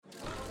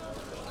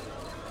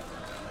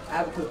I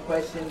have a quick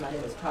question. My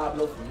name is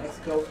Pablo from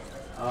Mexico.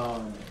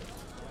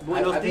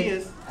 Buenos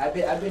dias. I've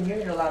been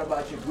hearing a lot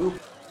about your group.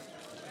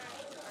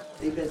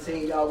 They've been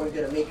saying y'all weren't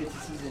gonna make it to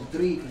season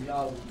 3. Can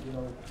y'all,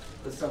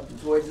 put something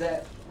towards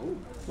that? Ooh.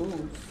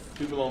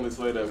 People only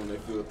say that when they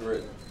feel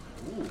threatened.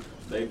 Ooh.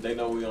 They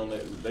know we on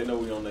that. They know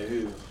we on their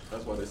heels.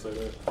 That's why they say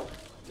that.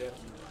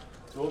 Definitely.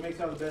 So what makes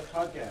y'all the best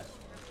podcast?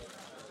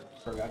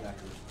 I got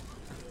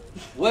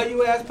you. Well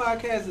You Ask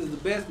Podcast is the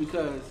best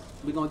because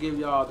we're gonna give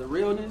y'all the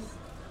realness,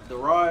 the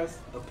rawest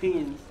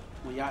opinions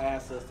when y'all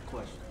ask us the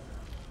questions.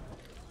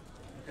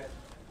 Okay.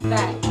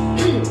 Facts.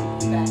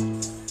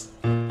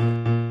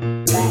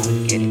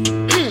 Get it.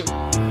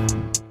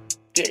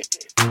 Get it.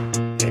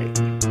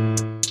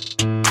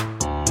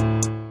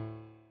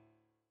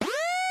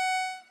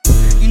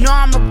 You know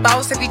I'm a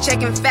boss if you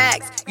checking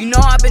facts. You know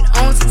I've been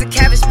on since the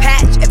Cabbage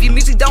Patch. If your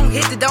music don't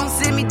hit, then don't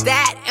send me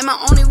that. And my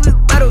only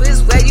rebuttal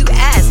is where you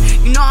ask.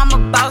 You know I'm a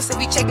boss if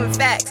you checking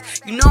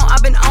facts. You know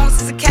I've been on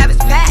since the Cabbage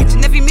Patch.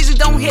 And if your music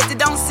don't hit, then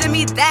don't send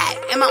me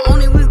that. And my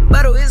only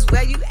rebuttal is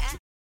where you ask.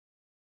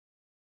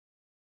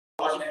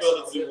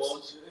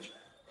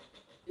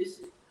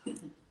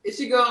 It's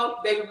your girl,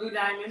 Baby Blue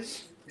Diamond.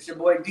 It's your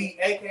boy D,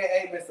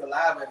 aka Mr.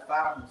 Live at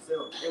 5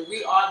 himself. And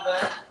we are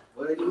the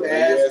What Do You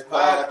Ask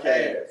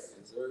Podcast.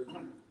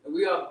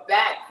 We are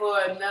back for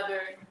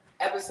another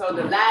episode,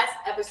 the last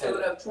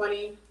episode of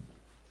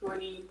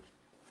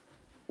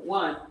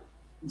 2021.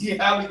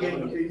 Yeah, I'll be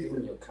getting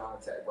in your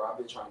contact, bro. I've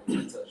been trying to get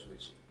in touch with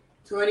you.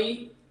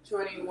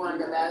 2021,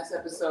 the last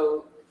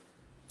episode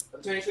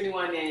of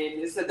 2021,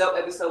 and this is a dope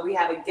episode. We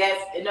have a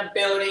guest in the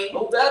building,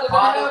 all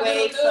the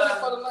way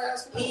from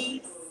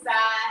East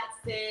Side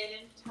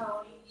San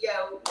Antonio.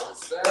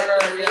 Yes, sir.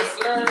 Yes,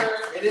 sir.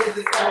 It is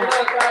the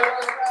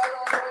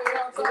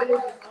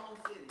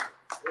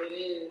It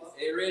is.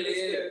 It really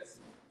is.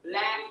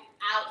 Black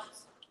out.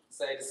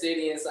 Say the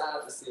city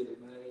inside the city,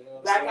 man. You know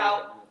what Black I'm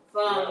out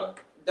from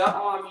the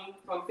Army,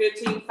 from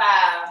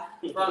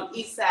 15-5, from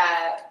East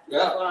Side,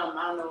 Yeah. from, I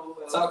don't know.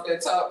 Talk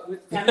that talk with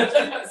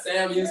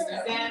Sam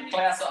Houston,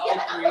 class of 03.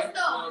 Yeah, I'm not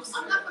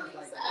from the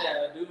East Side.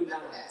 Yeah, do 9. Do 9,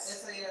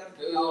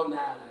 you know what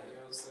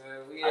I'm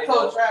saying? I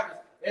told Travis,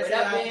 But SAI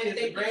that man is the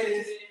think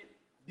greatest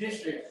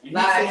district. He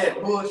Lies. said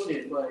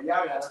bullshit, but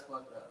y'all got us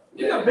fucked up. We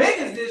Yeah. the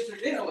biggest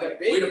district anyway.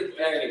 We the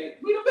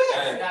biggest. We the best.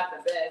 Hey. Not the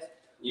best.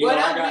 You know,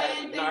 What I up, got, man?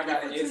 you know, I got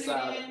Thank an you for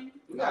inside. tuning in.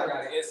 You know, I got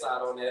an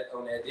inside on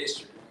that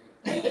district.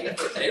 They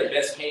the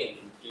best king.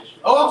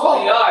 Oh,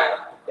 I'm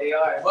They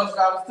are. Bus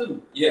drivers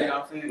too. Yeah. You know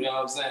what I'm saying? You know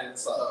what I'm saying?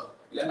 So,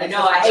 I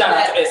know. I hate shout out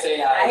that. to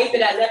SAI. I hate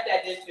that I left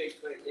that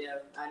district, but yeah,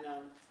 I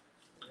know.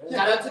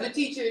 Shout out to the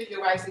teachers. Your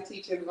wife's a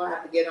teacher. We're gonna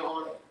have to get her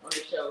on the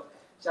show.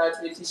 Shout out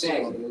to the She ain't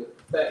teachers. gonna do it.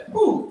 But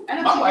Ooh, I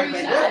know my she's wife very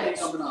ain't shy. definitely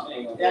coming up. She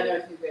ain't gonna Yeah, I do it. know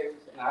she's very shy.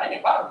 Nah, I ain't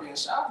about to be a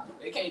shop.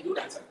 They can't do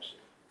that type of shit.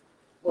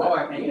 My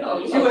wife ain't. You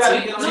know, She would have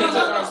to get on teachers the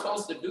aren't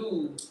supposed to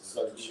do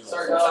certain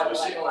type of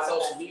shit on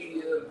social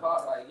media and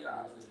part like, you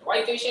know. Why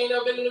you think she ain't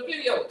never been in a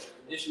video?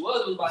 If she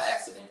was, it was by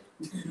accident.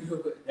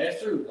 That's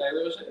true. Like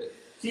real shit.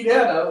 She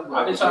there though.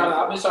 I've been trying to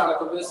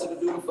convince her to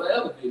do the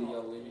Forever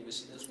video with me, but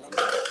she just won't.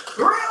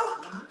 For real?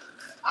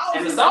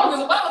 And the song is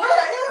about her.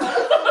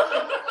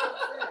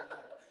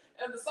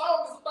 And the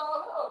song is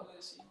about her,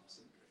 but she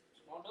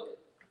won't do it.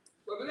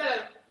 But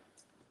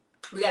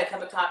we got a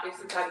couple topics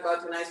to talk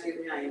about tonight. Excuse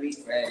me, Miami.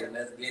 Right,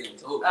 let's get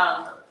into it.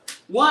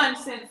 One,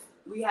 since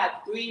we have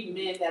 3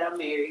 men that are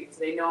married, so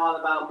they know all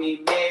about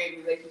being married,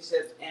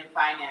 relationships, and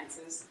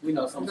finances. We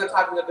know I'm something. going to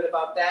talk a little bit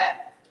about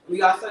that.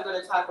 We also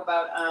going to talk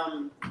about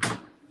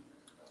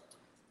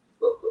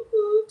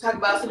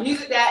some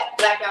music that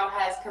Blackout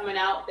has coming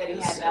out, that he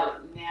has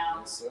out now,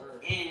 Yes, sir.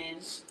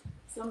 and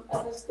some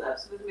other stuff.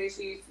 So just make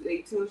sure you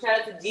stay tuned. Shout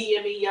out to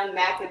GME Young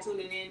Mac for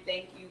tuning in.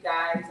 Thank you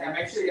guys. And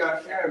make sure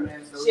y'all share,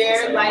 man. So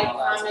Share, say like, all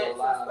that comment, stuff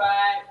live.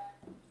 subscribe.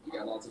 You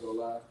got a lot to go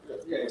live.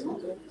 Yeah.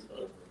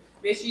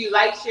 Make sure you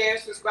like, share,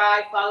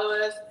 subscribe, follow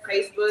us,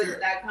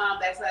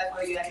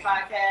 Facebook.com/WS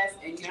Podcast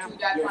and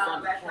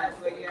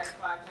YouTube.com/WS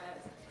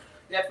Podcast.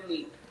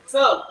 Definitely.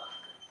 So,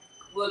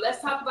 well, let's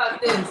talk about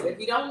this. If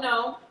you don't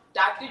know,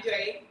 Dr.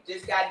 Dre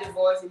just got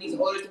divorced and he's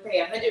ordered to pay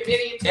 $100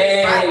 million to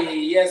his wife. Hey,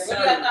 yes, What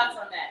are your sir. thoughts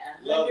on that?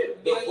 Love $100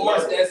 it. million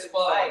Divorce that's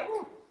fun. Like,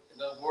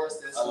 Divorce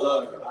that's I fun.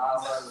 love it. I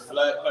love it.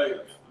 Flat pay.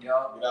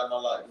 Yup. Without no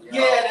life.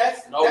 Yeah,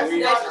 that's No that's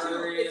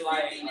reoccurring,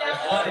 like,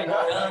 $50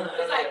 done.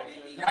 It's like $50.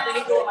 I think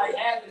it's going like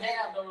half and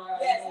half, though.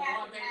 Like, Yes, one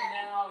half and payment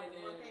half. now, and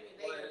then One payment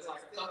later, it's like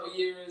a but couple still.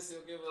 years,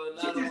 he'll give her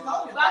She another just one.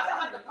 talking About to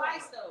have the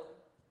price though.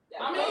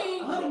 I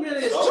mean, 100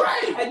 million is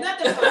Drake. And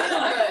nothing for him,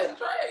 but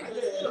Drake.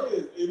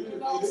 Yeah, it is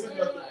nothing for him.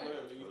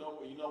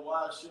 You know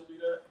why it should be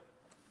that?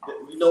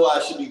 You know why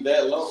it should be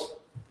that low?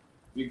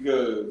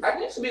 Because I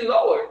think it should be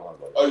lower.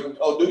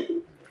 oh, do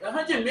you?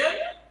 $100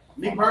 million?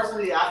 Me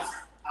personally, I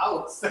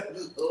would say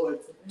the Lord.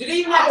 Do they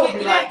even I have would kids? be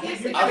Do they have like,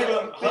 kids? you I feel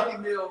like 50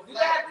 mil. Do they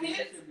have kids?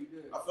 That should be good.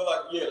 I feel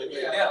like yeah.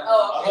 Yeah.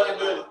 Oh, okay. 100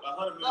 million.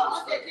 100 million.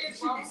 Oh, okay, kids, It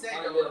should be safe.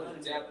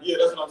 Yeah,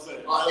 that's what I'm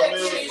saying. Oh, 100 okay,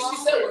 million. She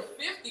said with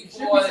 50 She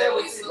boy, said at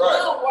with least a 50.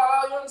 little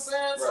while, you know what I'm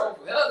saying? So Right.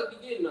 for her to be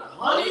getting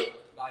 100,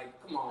 like,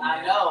 come on, I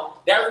man. know.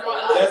 That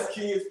reminds me that's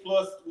kids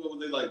plus, what was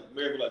they like,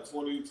 married for like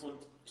 20,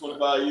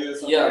 25 years?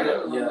 Something Yeah, like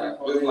that. yeah.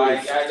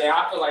 Like,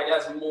 I feel like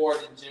that's more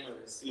than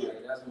generous. Yeah.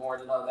 Like, that's more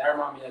than other. That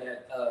reminds me of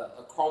that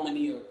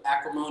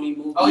Acrimony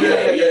movie. Oh,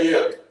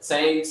 yeah.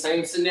 Same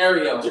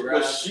scenario, But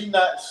right? she need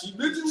not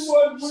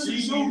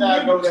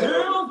go that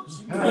route.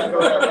 She need not go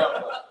that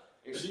route.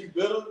 If she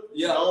bitter,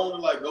 Yeah.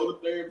 don't like go to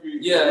therapy.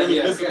 Yeah, really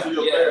yeah, listen to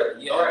your yeah,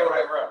 therapy. yeah. Don't go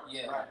that route.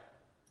 Yeah. Right.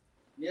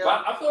 Yeah.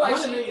 But I feel like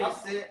 $100 million I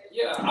feel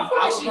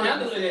like she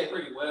handling it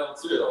pretty well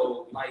too.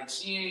 Though. Like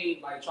she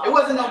ain't like trying. It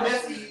wasn't no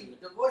messy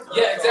divorce.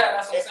 Yeah, exactly.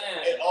 That's what I'm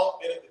saying.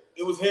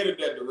 It was headed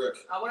that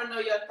direction. I want to know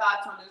your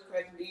thoughts on this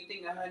question. Do you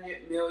think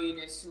 $100 million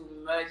is too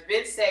much?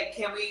 Vince said,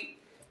 "Can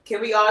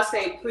we all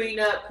say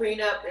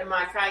prenup in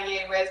my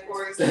Kanye West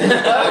chorus?" We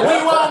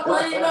want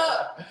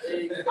prenup.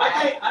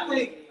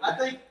 I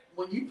think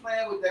when you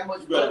plan with that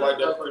much You better write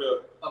that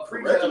prenup. a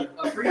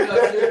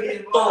prenup should be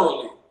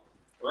involved.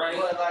 Thoroughly, right?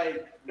 But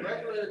like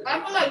regular, I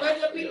feel like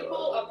regular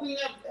people, a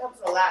prenup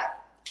helps a lot.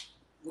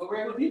 with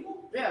regular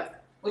people. Yeah.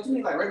 What you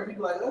mean, like regular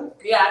people like us?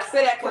 Yeah, I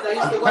say that because I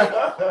used to work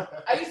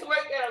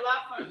at a law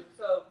firm,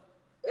 so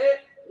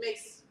it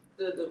makes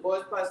the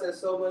divorce process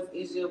so much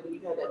easier when you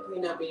have that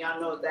prenup and y'all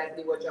know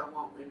exactly what y'all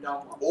want and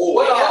don't want.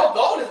 Well, the whole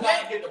goal is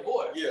not to get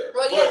divorced. Yeah.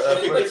 Well, yes,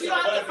 But if but it you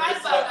don't have to fight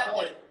gets to about that nothing.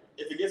 point,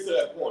 if it gets to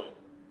that point,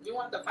 You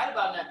want to fight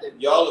about nothing.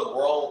 y'all are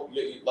grown.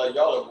 Like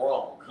y'all are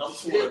grown. Come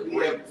to an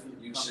agreement.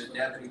 You should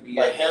definitely be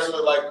Like handle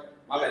it like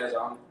my bad,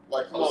 y'all.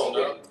 Like come on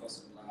now.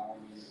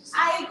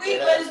 I agree,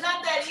 but it's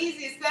not that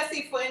easy,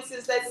 especially for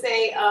instance, let's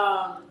say,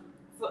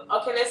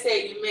 let's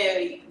say you're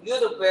married, you're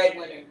the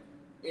breadwinner,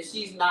 and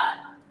she's not.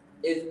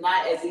 It's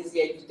not as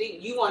easy as you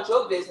think. You want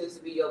your business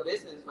to be your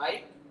business,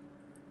 right?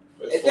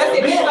 Especially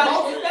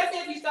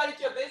if you started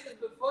your business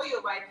before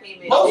your wife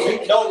came in. No,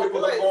 because I'm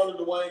going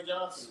to Dwayne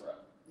Johnson route.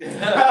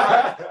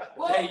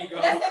 Well, There you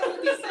go. that's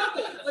definitely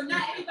simple, but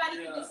not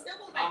everybody can be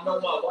simple like I know you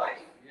and my your wife.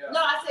 No,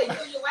 I said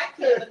you and your wife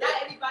can, but not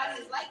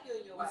everybody is like you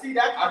and your wife. See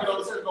that? I can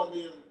understand gonna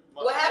be.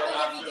 What happens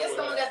if you get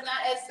someone that's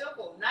not as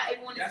simple? Not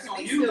everyone is That's on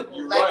really you. simple.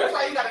 You're Like, right. That's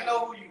why you gotta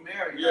know who you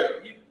marry. Yeah.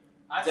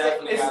 I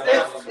Definitely say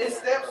gotta know. it's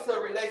steps to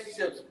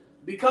relationships.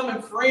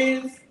 Becoming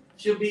friends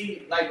should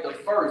be like the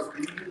first.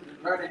 You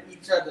learning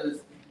each other's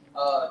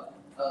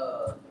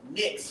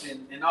nicks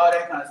and all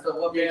that kind of stuff.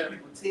 What makes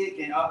people tick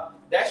and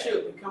that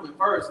should be coming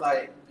first.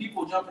 Like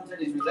people jump into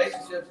these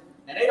relationships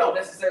and they don't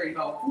necessarily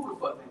know who the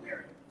fuck they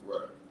marry.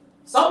 Right.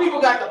 Some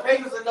people got the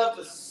patience enough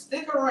to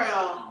stick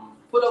around,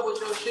 put up with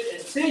your shit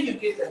until you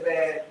get the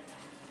bag,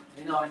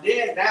 and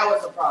then now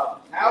it's a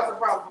problem. Now it's a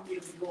problem for me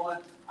to be going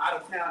out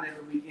of town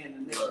every weekend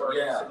and network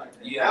and shit like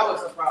that. Yeah. Now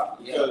it's a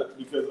problem.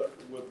 Because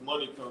with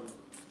money comes.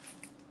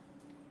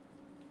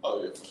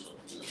 Oh yeah, for sure.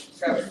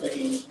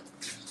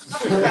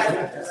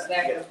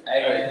 Snacker.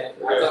 Hey, man,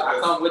 I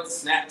come with the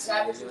snacks.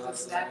 Travis You know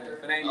is a what I'm saying? snacker.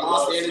 If it ain't I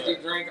Monster love Energy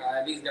snacks. drink, I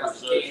at least got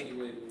some Sure. candy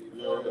with it.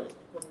 Yeah.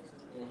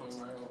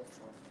 Mhm.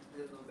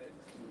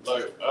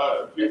 Like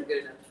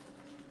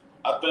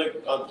I think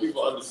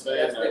people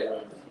understand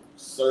that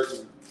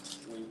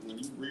when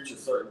you reach a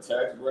certain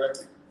tax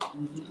bracket,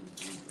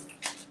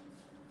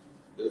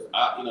 there's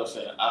options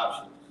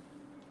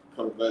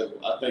come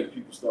available. I think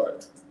people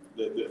start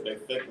they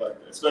think like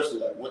that, especially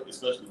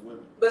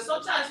women. But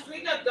sometimes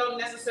prenup don't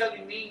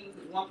necessarily mean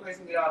one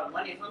person get all the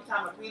money.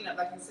 Sometimes a prenup,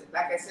 like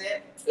I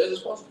said, It's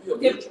supposed to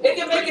be a it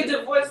can make a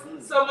divorce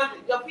so much.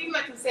 Your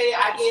prenup can say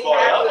I get Start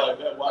half. out like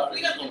that. A Why?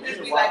 prenup can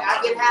just be like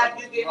I get half,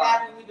 you get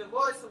half, and we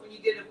divorce. So when you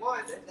get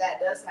divorced, if that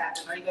does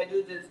happen, all you gotta do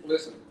is just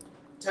Listen,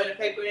 turn the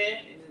paper in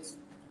and just.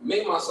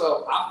 me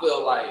myself, I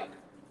feel like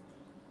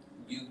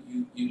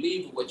you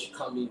leave with what you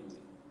come in with.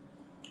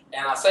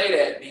 And I say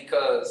that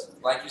because,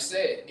 like you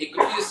said, it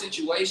could be a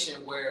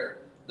situation where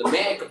the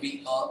man could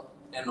be up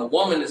and the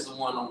woman is the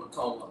one on the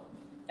come up.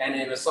 And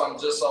then if something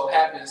just so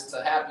happens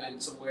to happen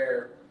to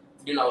where,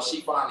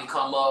 she finally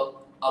come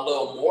up a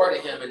little more to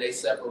him and they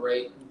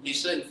separate, he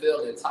shouldn't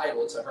feel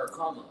entitled to her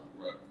come up.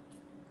 Right.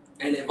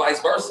 And then vice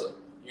versa.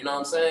 You know what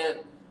I'm saying?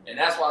 And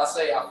that's why I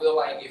say I feel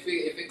like if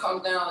it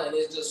comes down and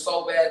it's just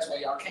so bad to where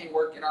y'all can't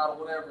work it out or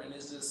whatever, and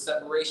it's just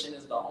separation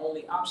is the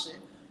only option,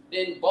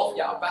 then both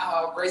y'all bow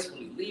out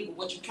gracefully, leave with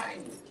what you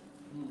came with.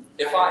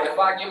 If I get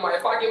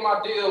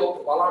my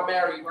deal while I'm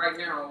married right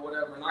now or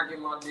whatever, and I get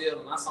my deal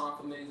and I sign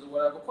committees or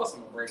whatever, of course I'm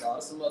gonna break out.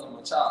 It's the mother of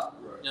my child.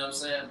 Right. You know what I'm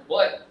saying?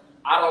 But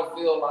I don't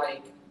feel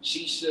like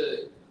she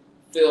should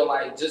feel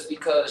like just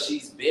because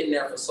she's been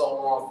there for so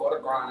long for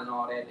the grind and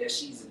all that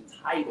she's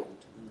entitled.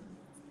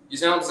 You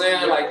see what I'm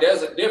saying? Like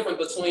there's a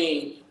difference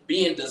between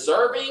being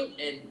deserving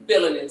and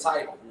feeling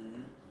entitled.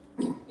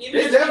 Even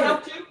if she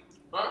helped you,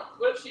 huh?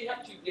 What if she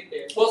helped you get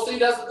there? Well, see,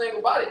 that's the thing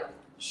about it.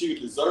 She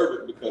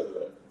deserve it because of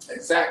that.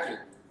 Exactly.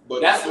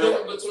 But That's the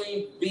difference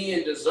between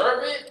being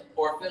deserving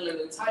or feeling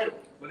entitled.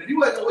 But if you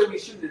wasn't with me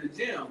shooting in the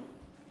gym,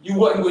 You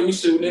wasn't when you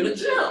shooting in the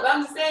gym. But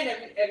I'm just saying,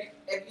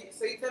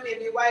 so you tell me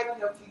if your wife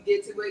helped you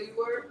get to where you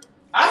were?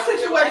 our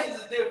situations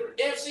is different.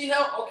 If she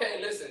helped, okay,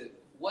 listen,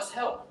 what's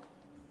help?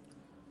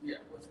 Yeah.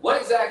 What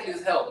exactly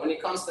is help when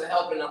it comes to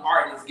helping an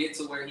artist get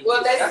to where he Well,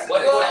 is? that's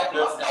what well,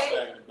 exactly is help?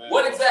 okay.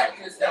 What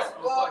exactly is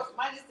help? Well,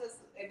 mine is this,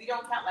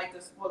 count like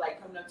the support,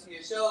 like coming up to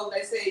your show.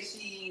 Let's say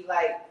she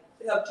like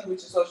helped you with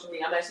your social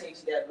media. I'm not saying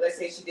she did, but let's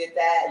say she did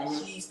that.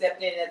 She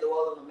stepped in at the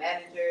role of a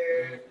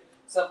manager,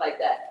 stuff like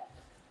that.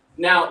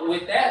 Now,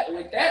 with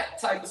that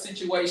type of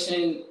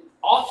situation,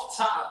 off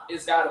top,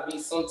 it's got to be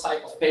some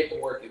type of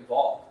paperwork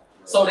involved,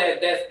 so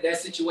that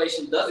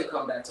situation doesn't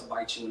come back to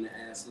bite you in the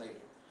ass later.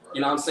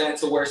 You know what I'm saying?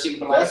 To where she can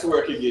be like, that's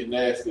where it can get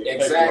nasty.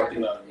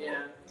 Exactly.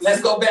 Yeah.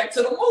 Let's go back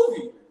to the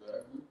movie.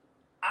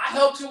 I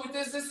helped you with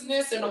this, and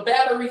this, and the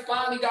battery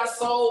finally got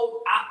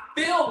sold. I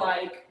feel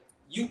like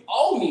you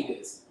owe me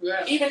this.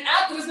 Yeah. Even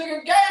after this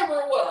nigga gave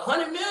her what,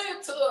 100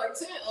 million to like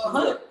 10,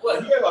 100,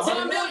 what? He gave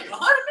 10 million,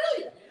 100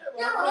 million.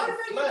 Yeah,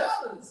 $100 million.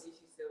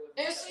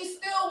 And And she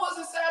still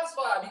wasn't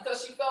satisfied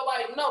because she felt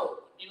like, no,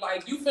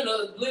 like you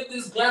finna live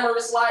this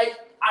glamorous life.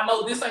 I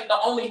know this ain't the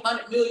only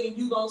 100 million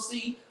you gonna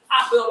see.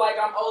 I feel like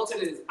I'm owed to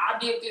this. I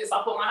did this.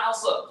 I put my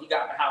house up. He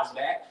got the house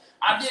back.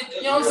 I did,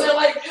 you know what I'm saying?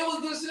 Like, it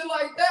was good shit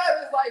like that.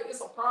 It's like,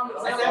 it's a promise.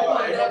 It's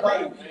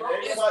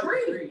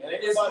greedy.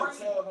 Ain't nobody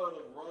tell her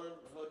to run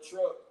her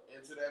truck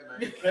into that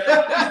man's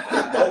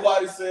camp.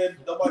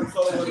 Nobody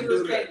told her to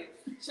do that.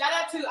 Shout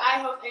out to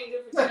iHope Angel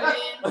for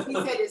tuning in. He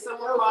said there's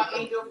someone called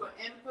Angel for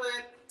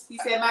input. He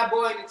said my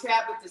boy in the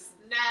trap with the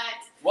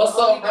snacks. What's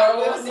up, bro?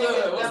 What's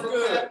good? What's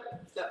good?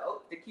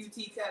 The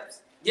QT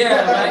cups. Yeah,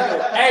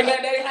 man. Hey,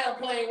 man, they have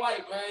plain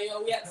white, man. You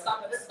know, we had to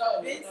stop at the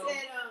store. Ben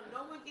said,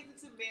 no one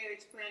gets into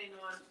marriage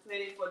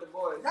planning for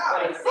divorce. No,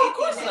 but of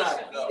course safety net not.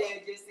 should be there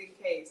just in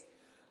case.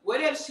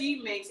 What if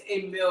she makes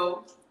a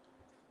meal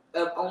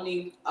of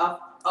only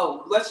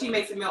what she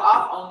makes a meal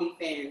off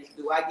OnlyFans?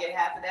 Do I get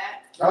half of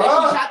that? She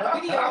shot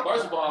the video.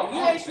 First of all, You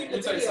ain't shoot let me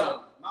the tell you video.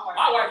 something.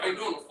 My wife ain't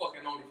doing no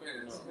fucking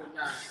OnlyFans.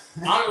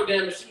 I don't give a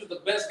damn if she was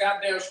the best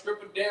goddamn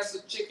stripper, dancer,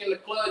 chick in the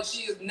club.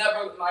 She is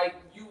never like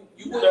you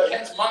wouldn't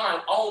catch mine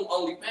on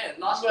OnlyFans.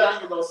 No, I'm not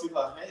even gonna see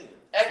her hand.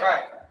 That's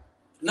right.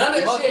 None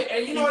of that shit.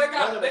 And you know they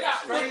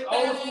got Straight flip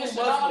old fans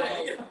school and all muscle.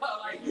 that. You know,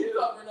 like you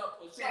covering up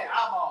for shit.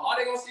 I'm on. All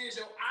they gonna see is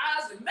your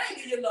eyes and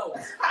maybe your nose.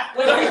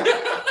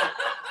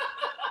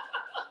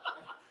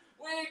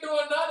 We ain't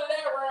doing none of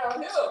that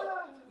around here.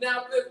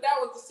 Now, if that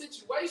was the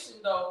situation,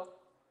 though,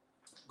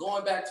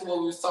 going back to what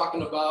we was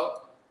talking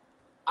about,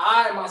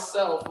 I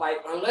myself, like,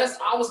 unless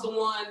I was the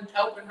one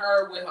helping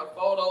her with her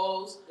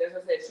photos, That's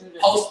what I said.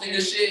 posting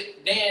the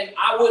shit, then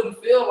I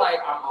wouldn't feel like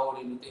I'm owed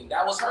anything.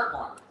 That was her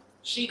garment.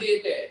 She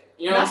did that.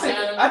 You know what I'm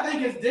saying? I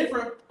think it's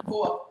different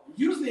for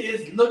usually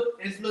it's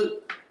look.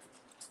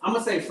 I'm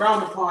gonna say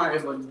frowned upon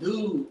if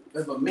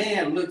a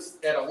man looks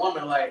at a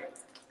woman like,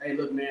 hey,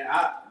 look, man,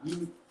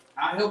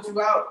 I helped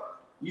you out.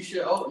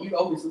 You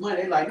owe me some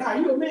money. They like, nah,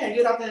 you a man.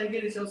 Get out there and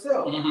get it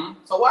yourself. Mm-hmm.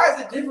 So why is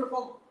it different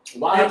from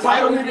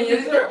entitlement and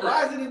deserve?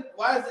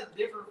 Why is it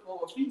different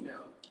for a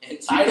female?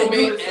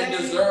 Entitlement and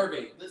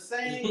deserving. The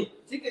same.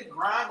 She can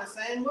grind the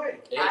same way.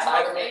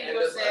 Entitlement and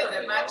Angel said that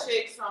deserving. my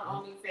chick's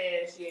on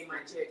OnlyFans. She ain't my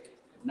chick.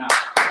 Nah.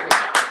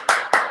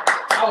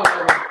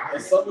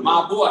 And some of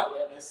My these- boy.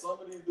 And some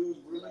of these dudes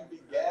really be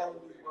gathering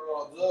these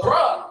girls up.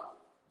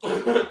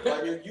 Bruh.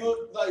 Like if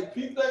you like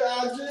peep that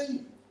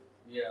IG.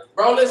 Yeah.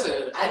 Bro,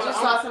 listen. I just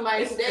saw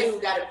somebody today who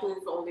got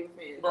approved for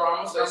OnlyFans. Bro,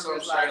 I'm gonna say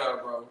something straight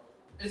up, bro.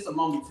 It's a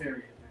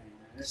momentary thing,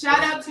 man. Shout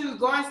out to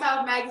Going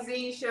South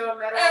Magazine, Cheryl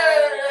Meadows.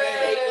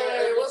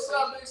 Hey, what's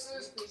up, big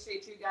sis?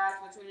 Appreciate you guys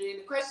for tuning in.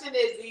 The question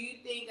is, do you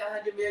think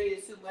 100 million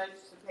is too much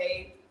to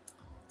pay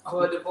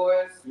for a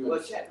divorce? You in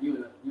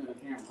the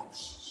camera.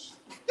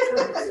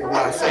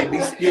 I say,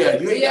 yeah,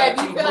 you ain't Yeah,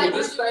 got if you feel like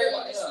this 100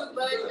 million thing, is too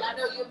much, I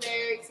know you're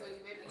married, so you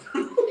maybe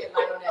get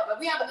light on that. But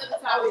we have another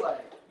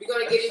topic. We're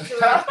gonna get into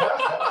it.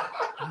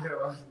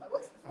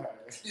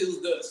 Excuse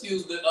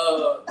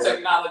the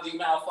technology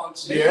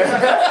malfunction.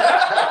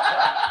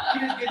 Yeah. You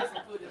just get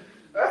some footage.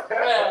 But we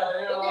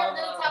have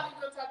another topic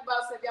we're gonna talk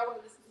about. So if y'all want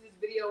to listen to this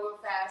video real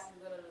fast, I'm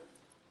gonna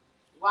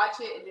watch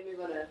it and then we're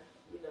gonna,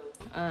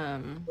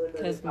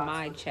 because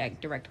my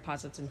check direct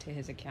deposits into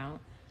his account,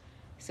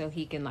 so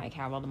he can like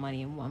have all the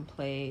money in one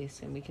place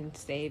and we can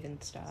save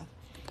and stuff.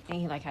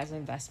 And he like has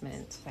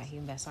investments that he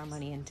invests our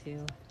money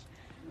into.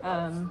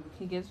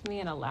 He gives me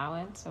an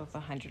allowance of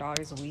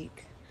 $100 a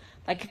week.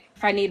 Like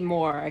if I need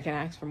more, I can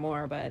ask for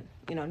more, but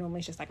normally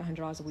it's just like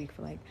 $100 a week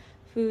for like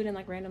food and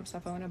like random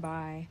stuff I want to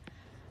buy.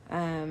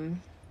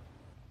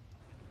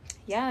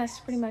 Yeah, that's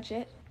pretty much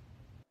it.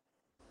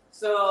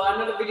 So I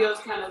know the video is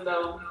kind of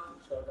low,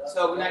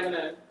 so we're not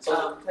gonna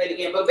play the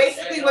game. But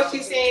basically, what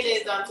she's saying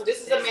is, so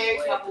this is a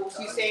married couple.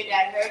 She's saying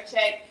that her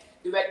check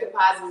direct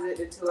deposits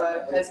it into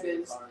her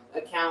husband's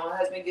account. Her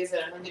husband gives her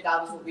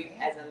 $100 a week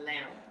as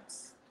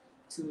allowance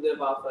to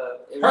live off of.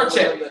 Her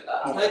check.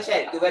 Her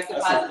check direct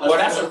deposit. Well,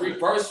 that's a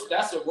reverse.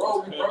 That's a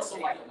role reversal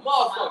like a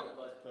motherfucker.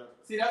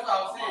 See, that's what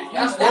I was saying.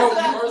 That's That's role what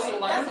I reversal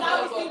like a that's what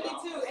I was motherfucker.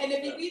 thinking too. And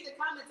if you read the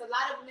comments, a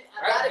lot of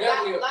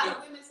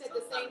women said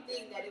the same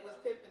thing, that it was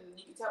pimping.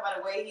 You can tell by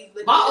the way he's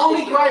looking. My at the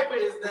only video, gripe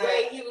is the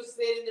way that he was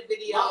sitting in the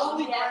video. my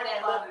only he had gripe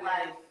that about look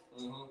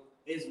it like.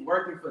 is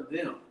working for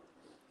them.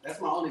 That's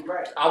my only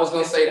gripe. I was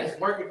gonna say that. It's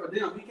working for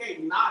them. We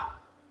can't knock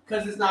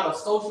because it's not a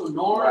social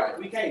norm, Right.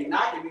 we can't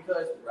knock it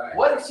because Right.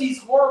 what if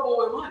she's horrible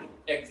with money?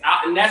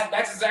 And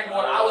that's exactly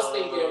what I was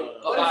thinking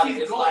What about. if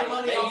she's It's blowing like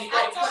money maybe on she's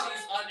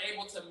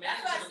unable to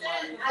manage That's the what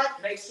I money,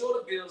 said. make sure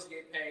the bills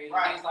get paid,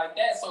 Right. things like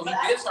that. So he But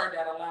I- gives her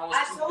that allowance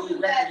I to told do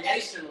you that-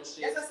 recreational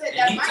shit, That's what I said. and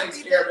That he might takes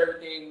be care the, of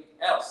everything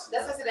else.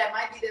 that's what I said. That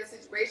might be their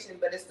situation,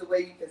 but it's the way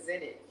you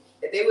present it.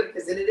 If they would have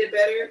presented it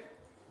better,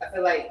 I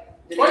feel like.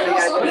 then Well, they you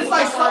got also, good. it's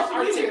like social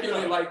articulate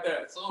media. like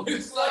that. So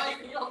it's like,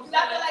 you know what I'm Because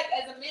I feel saying? like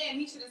as a man,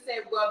 he should have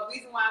said, well, the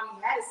reason why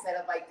we had it set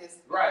up like this is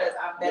Right. because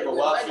I'm better Yeah, but with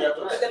why money. does he have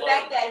to But the explain?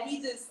 fact that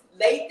he just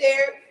laid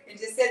there and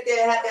just sat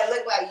there and had that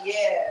look like,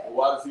 yeah.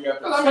 Why does he have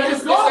to? I mean,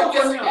 it's normal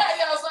normal. for him. Yeah,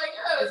 I was like,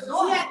 yeah, it's He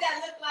normal. had that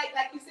look like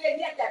you said,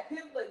 he had that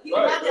pimp look. He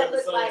Right, didn't have but that at the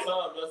look same like,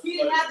 time, that's he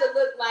didn't like- have to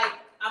look like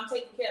I'm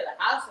taking care of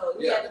the household.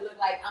 He Yeah. had to look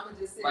like I'm gonna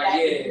just sit Like, back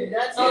yeah, and do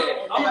nothing. So yeah.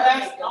 and I'm never gonna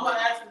make the ask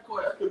money. the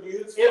question. That could be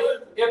his If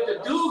friend. the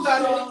dude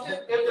got on,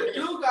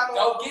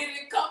 Go get it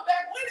and come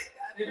back with it.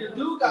 if the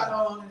dude got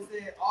on and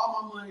said all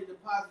my money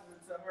deposited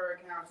into her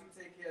account, she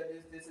take care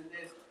of this, and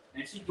this,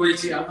 and she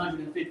gives me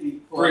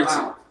 $150 for Preach it.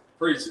 allowance,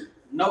 Preach it.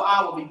 no,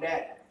 I would be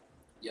bad.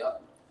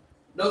 Yep.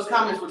 Those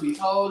comments would be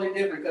totally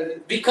different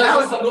that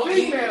Because was a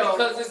female.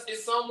 Because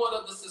it's somewhat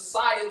of the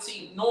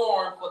society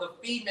norm for the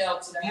female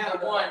to be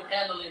the one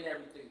handling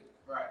everything.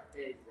 Right.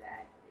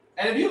 Exactly.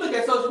 And if you look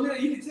at social media,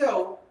 you can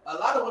tell a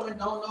lot of women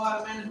don't know how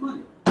to manage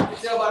money. You can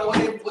tell by the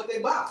way what they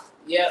buy.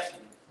 Yep.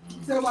 You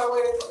can tell by the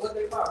way what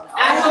they buy.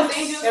 I know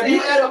Angel If you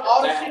said- add up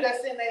all the Facts. shit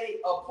that's in a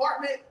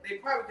apartment, they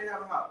probably can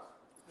have a house.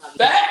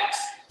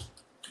 Facts.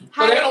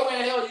 How But they- ain't no way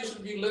in hell you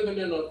should be living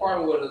in an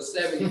apartment with a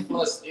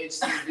 70+ inch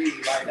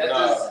TV. Like that's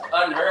Nah. just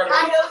unheard of.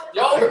 High heels.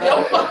 Yo,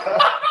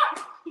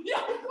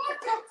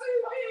 fuck your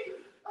TV.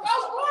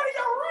 That's part of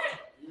your rent.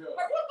 Yeah.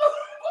 Like what the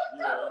fuck?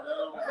 Yeah, that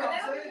don't- That's what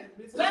I'm saying.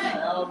 Bitch, But-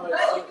 that don't make But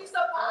sense. you'd be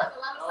surprised. A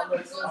lot of stuff That is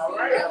makes going sense.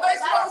 to That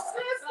makes no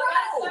sense,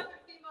 though.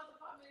 female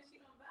department she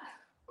don't buy.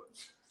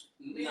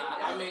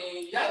 Nah, I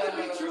mean, That could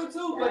be yeah. true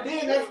too, but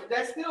then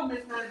that's still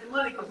mismanaging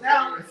money because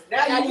now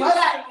Now you you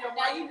hustling got, your now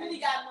money you really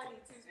got money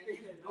too. and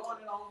you just doing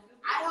it on.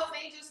 I hope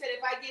Angel said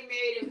if I get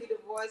married and we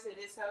divorce and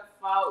it's her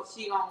fault,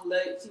 she gonna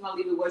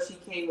leave it where she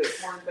came with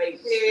point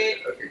blank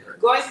period.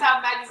 Going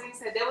South Magazine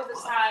said there was a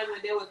time when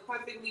there was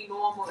perfectly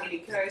normal and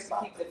encouraged to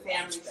keep the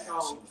family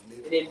strong.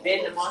 And then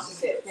Ben the Monster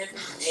said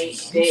pimpin'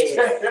 ain't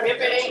dead. Pimpin'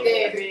 ain't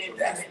dead, Ben. Pimpin'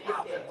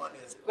 ain't dead.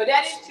 But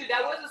that is true.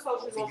 That was a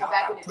social normal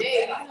back in the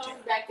day. You know,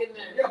 back in the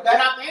Yeah, when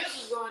our parents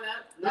was growing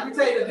up. Let me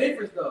tell you the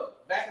difference though.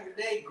 Back in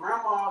the day,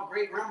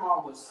 great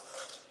grandma was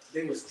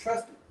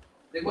trusted.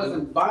 They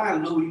wasn't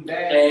buying Louis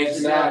bags.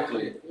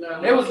 Exactly.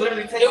 They was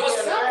literally taking It was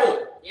care of the simple.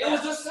 family. It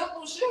was just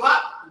simple shit.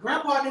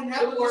 Grandpa didn't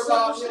have It to was worry just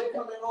about simple him shit.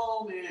 coming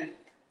home and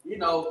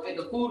and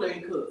the food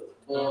ain't cooked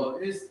or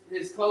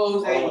his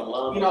clothes ain't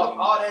Oh,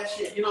 all that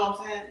shit. You know what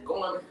I'm saying?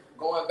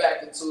 Going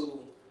back into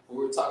what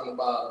we were talking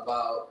about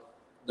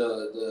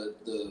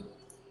the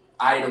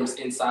items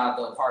inside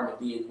the apartment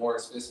being more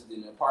expensive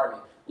than the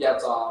apartment. You have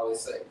to always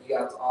say, you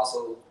have to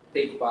also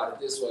think about it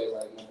this way,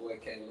 like my boy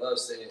Kenny Love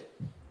said.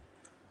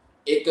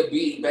 It could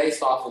be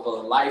based off of a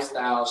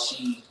lifestyle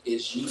she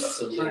is used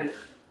to living.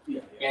 Yeah.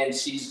 And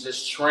she's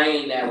just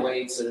trained that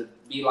way to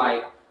be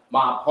like,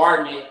 my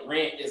apartment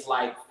rent is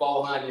like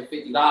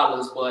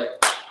 $450,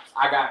 but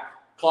I got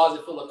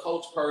closet full of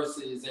Coach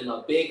purses and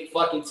a big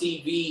fucking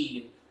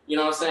TV. You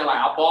know what I'm saying? Like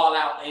I ball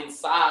out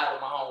inside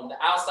of my home. The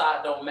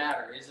outside don't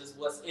matter. It's just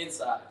what's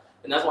inside.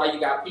 And that's why you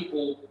got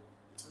people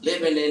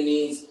living in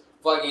these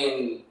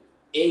fucking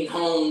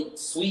in-home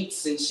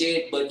suites and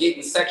shit, but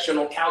getting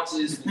sectional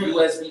couches with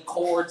USB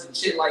cords and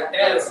shit like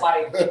that. It's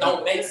like, it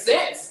don't make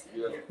sense.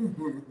 Yeah.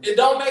 It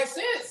don't make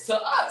sense to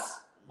us.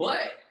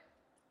 But,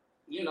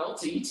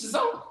 to each his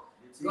own.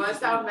 Going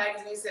South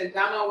Magazine said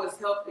Grandma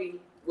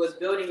was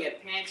building a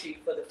pantry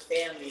for the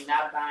family,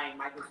 not buying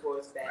Michael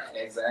Kors bags.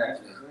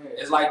 Exactly.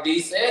 It's like D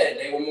said,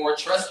 they were more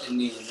trusting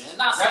then. And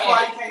not That's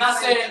why you saying, can't not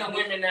say saying the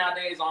women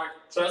nowadays aren't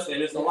trusting.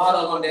 There's a lot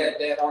of them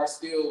that are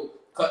still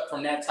cut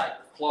from that type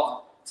of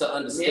cloth to Men ain't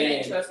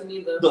understand trusting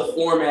either. the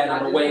format Not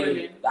and the just way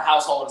women. the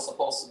household is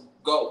supposed to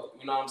go.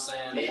 You know what I'm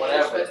saying? Men ain't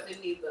Whatever.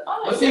 trusting either.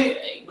 But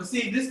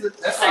see, this is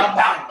That's what like I'm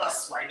about saying.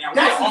 us right now.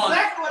 That's We're on.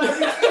 exactly what I'm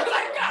saying.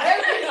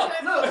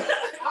 Look,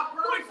 I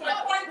promise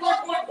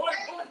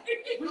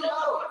you,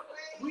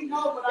 we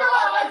know, but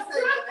I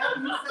say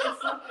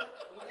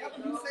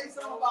whenever you say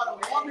something about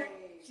a woman,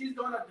 she's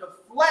gonna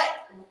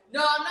deflect.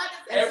 No, I'm not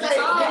just Every Say,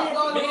 time.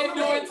 men Men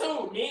do it too.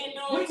 too. Men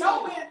do We it know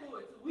too. men do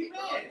it. We men.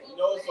 You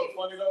know what's so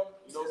funny though?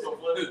 You know what's so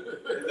funny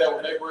is that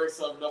when they bring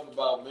something up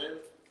about men,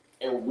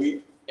 and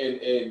we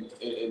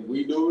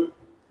do it,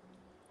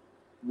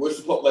 we're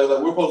supposed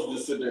we're supposed to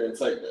just sit there and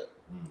take that.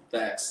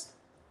 Facts.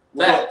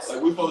 We're Facts.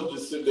 Like we're supposed to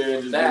just sit there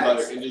and just Facts.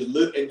 be like and just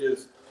look and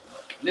just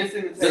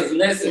Listen and Just take.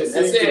 listen. It That's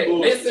seems it. the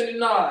bullshit. Listen and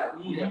nod.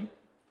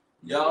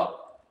 Yup.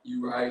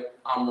 You right.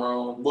 I'm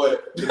wrong.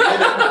 but the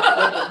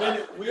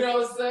minute You know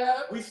what I'm saying?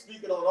 we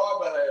speaking on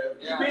our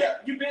behalf, Yeah.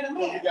 You been a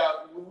we man.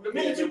 got The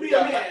minute you we be a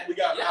got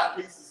man. hot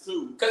pieces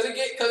too. Cause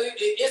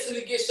it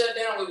instantly gets shut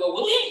down. We go,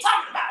 well, we ain't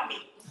talking about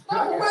me.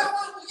 No,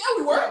 well, yeah,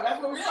 we were.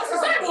 That's what we That's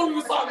exactly what we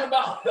was talking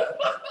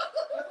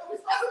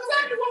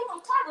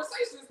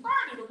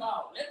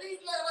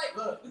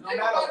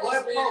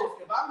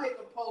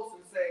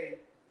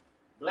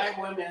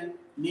women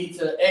need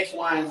to X,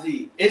 Y, and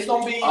Z. It's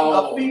gonna be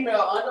Oh. a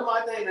female under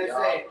my thing that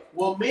Yeah. say,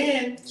 well,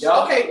 men.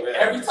 Yeah. Okay,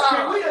 Every can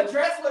time. we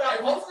address what I'm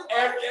posting?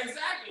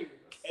 Exactly.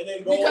 And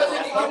then go Because on.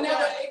 it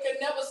can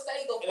never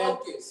stay the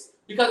focus.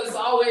 Because it's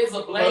always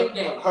a blame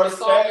game. Her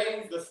It's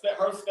always status,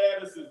 her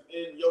status is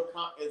in your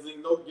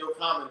your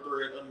comment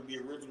thread under the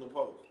original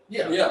post.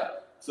 yeah.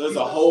 So it's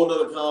a whole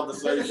nother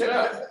conversation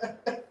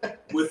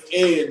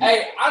within.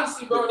 Hey,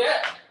 honestly, bro,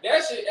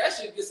 that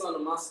shit gets under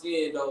my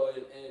skin though,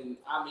 and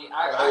I mean,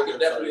 I can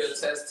definitely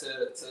attest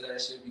to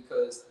that shit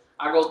because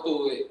I go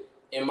through it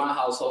in my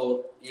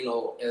household, you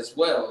know, as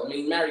well. I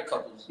mean, married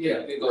couples,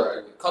 they go through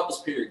it.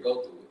 Couples, period,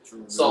 go through it.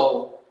 True.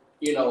 So,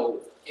 you know,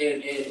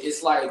 and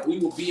it's like we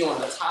will be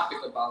on a topic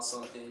about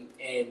something,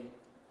 and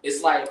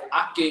it's like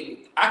I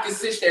can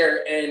sit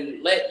there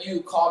and let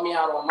you call me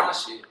out on my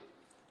shit,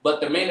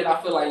 but the minute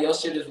I feel like your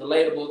shit is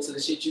relatable to the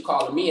shit you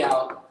calling me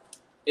out,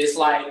 it's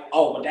like,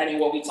 oh, but that ain't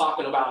what we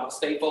talking about.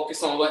 Stay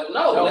focused on what?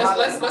 No,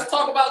 let's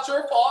talk about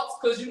your faults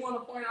because you want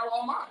to point out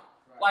all mine.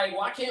 Like,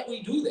 why can't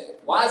we do that?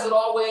 Why is it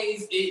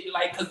always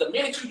like? Because the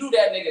minute you do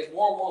that, nigga, it's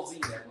World War Z,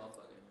 that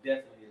motherfucker.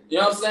 Definitely. You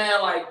know what I'm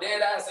saying? Like,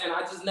 dead ass. And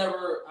I just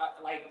never,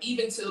 like,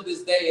 even till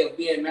this day of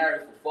being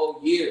married for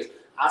 4 years,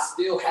 I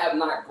still have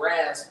not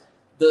grasped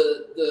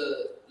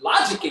the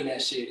logic in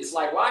that shit. It's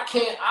like, why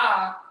can't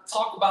I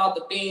talk about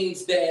the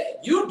things that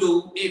you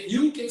do if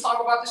you can talk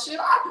about the shit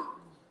I do?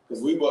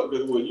 Because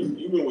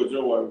you've been with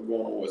your wife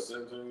going on what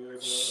 17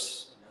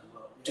 years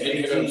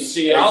Shit, I was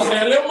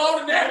saying a little more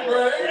than that,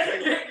 bro.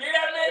 Get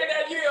that man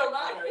that year,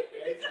 man.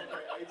 18 years.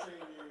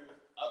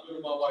 I've been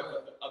with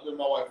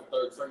my wife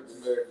for 13.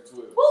 Been married for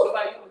 12. What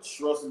about you?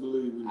 Trust and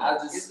believe me. I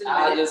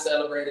just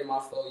celebrated my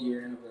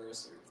 4-year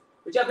anniversary.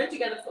 But y'all been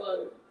together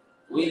for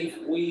We've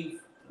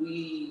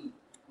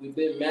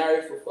been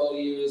married for 4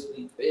 years.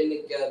 We've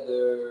been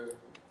together.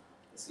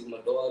 Let's see, my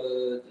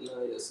daughter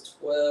is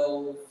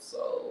 12,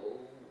 so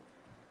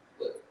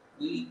but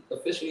we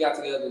officially got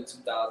together in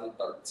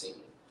 2013.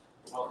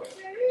 okay.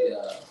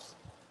 Yeah.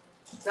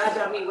 So how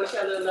y'all meet? What's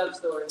your little love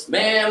story?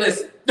 Man,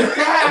 listen. Let me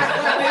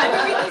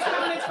read these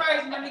comments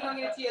first, and then we're gonna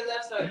get into your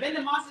love story. Ben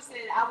the Monster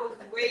said, "I was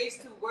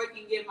raised to work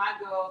and give my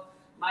girl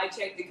my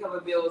check to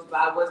cover bills, but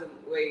I wasn't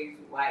raised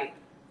white."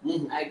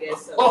 I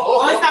guess so.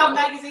 Going South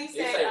Magazine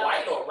You said, say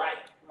white or right?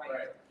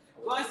 Right.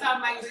 Going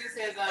South Magazine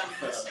says,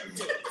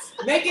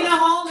 making a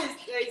home is a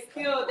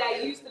skill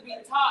that used to be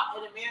taught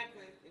in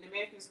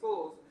American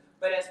schools.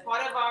 But as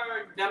part of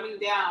our dumbing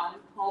down,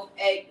 home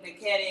ec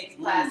mechanics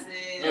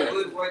classes,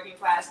 woodworking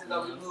classes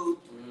are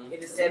removed in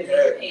the 70s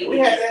and 80s. We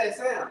had that at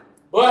Sam.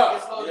 But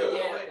It's slowly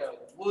away though.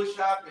 Wood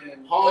shop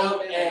and Home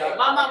welding and-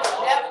 My mama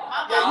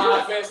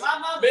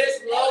Miss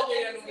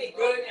Logan and them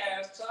good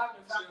ass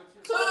chocolate chip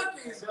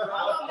cookies, bro.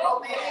 Oh,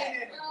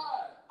 man.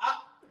 I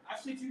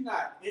shit you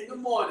not. In the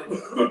morning,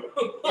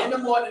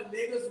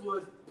 niggas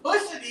was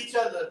pushing each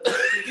other to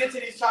get to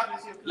these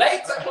chocolate chips.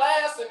 Late to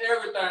class and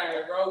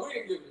everything, bro. We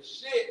didn't give a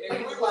shit, nigga.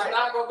 We was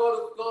not gonna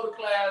go to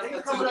class Niggas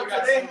until coming we up got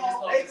to their some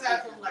home, of these they time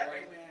cookies, like, bro.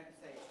 hey man,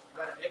 say,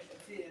 got an extra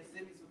 10,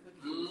 send me some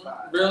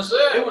cookies. Real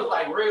shit. It was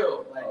like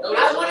real. Like, I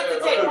wanted to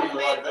take home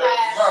ec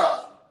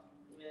class.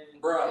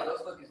 Bro. Those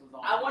cookies was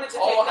on. I wanted to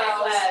Whole take that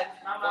house, class.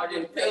 My mom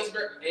Fucking was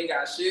Pittsburgh ain't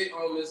got shit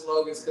on Miss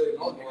Logan's cookies.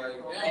 Boy, them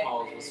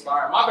hoes was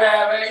fire. My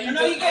bad, man. You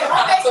know you get I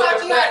home took ec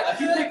it class. back.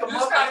 You pick 'em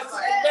Just up, gotta it's take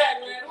like- it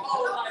back, man. Them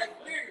hoes like,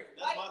 nigga.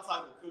 That's my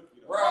type of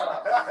cookie, though. Bro.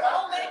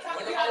 Home ec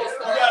When class.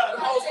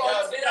 the hoes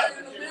start dead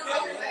in the middle, I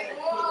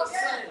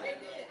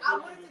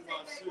wanted to take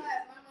that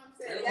class. My mom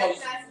said them that hoes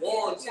class.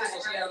 warm too, so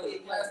she had a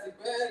little plastic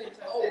bag.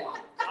 Oh my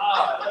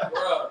god,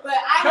 bro. But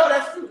I No,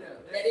 that's true.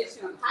 That is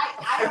true.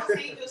 I don't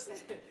think you'll say.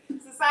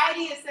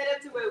 Society is set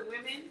up to where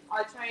women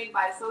are trained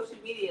by social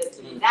media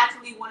to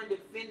naturally want to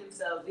defend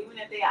themselves, even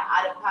if they are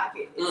out of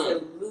pocket. It's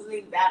a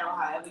losing battle,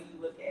 however you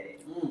look at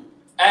it.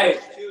 Hey,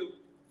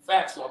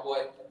 facts, my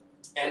boy.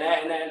 And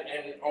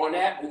on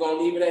that, we're gonna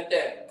leave it at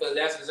that because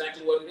that's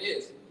exactly what it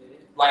is.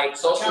 Like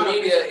social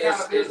media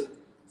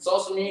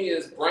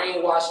is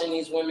brainwashing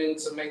these women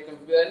to make them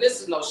feel. And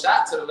this is no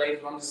shot to the ladies,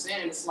 but I'm just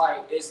saying it's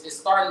like it's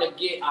starting to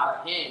get out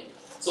of hand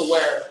to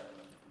where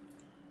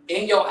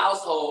in your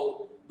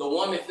household the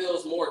woman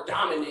feels more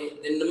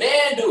dominant than the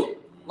man do.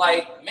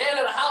 Like man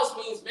of the house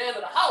means man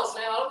of the house.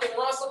 Now I don't think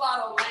Ron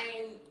Salado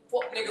lame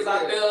fuck niggas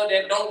out there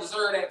that don't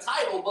deserve that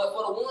title, but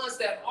for the ones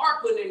that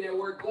are putting in their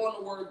work, going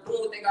to work, doing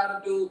what they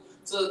gotta do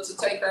to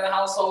take care of the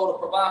household or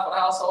provide for the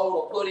household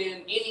or put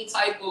in any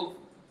type of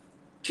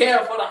care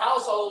for the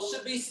household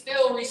should be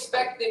still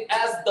respected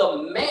as the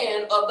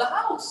man of the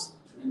house.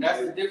 And that's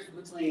the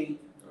difference between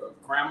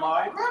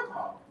grandma and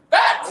grandpa.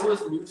 Facts! It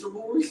was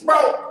mutual respect.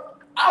 Bro,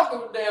 I don't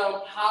give a damn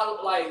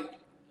how, like,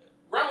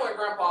 grandma and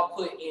grandpa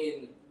put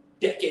in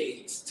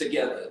decades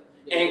together.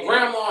 And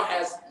grandma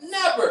has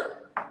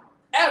never,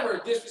 ever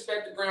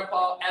disrespected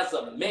grandpa as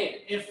a man.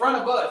 In front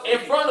of us. In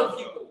front of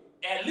people.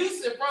 At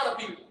least in front of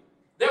people.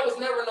 There was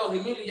never no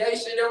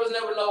humiliation. There was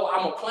never no,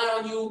 I'm going to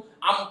clown you.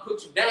 I'm going to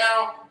put you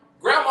down.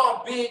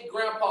 Grandma big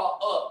grandpa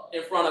up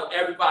in front of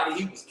everybody.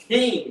 He was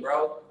king,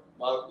 bro.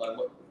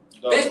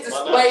 Bitch this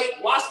weight,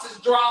 watch this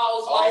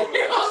draws, like,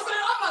 you know what I'm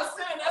saying? I'm not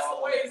saying that's the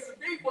way it should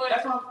be, but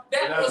that's the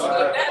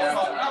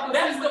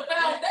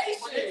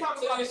foundation When they talk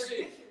to about this shit.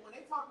 tradition, when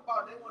they talk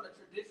about they want a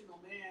traditional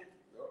man,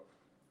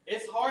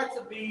 it's hard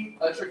to be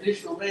a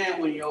traditional man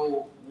when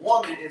your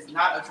woman is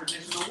not a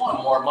traditional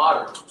woman. More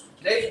modern.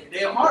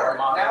 They're modern. More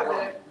modern.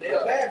 Now they're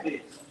a bad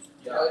bitch.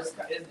 Yeah. You know,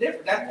 it's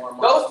different. More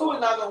Those two are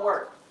not gonna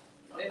work.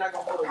 They're not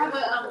gonna hold I have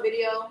it. a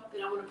video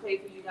that I want to play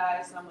for you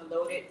guys. So I'm gonna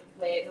load it,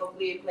 play it.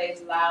 Hopefully it plays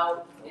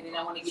loud, and then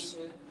I want to get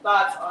your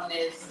thoughts on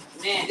this.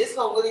 Man, this is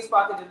gonna really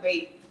spark a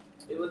debate.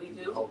 It really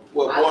do.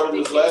 What, more than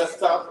this last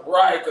topic?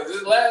 Right, because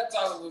this last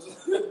time was.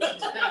 Well,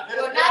 not as, I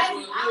don't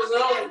think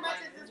as much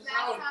as this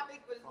last topic,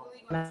 but it's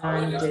really gonna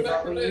Man did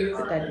for you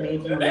that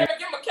made you David,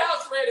 get my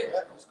couch ready. I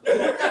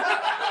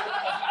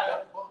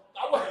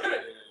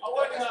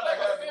wasn't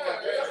expecting that.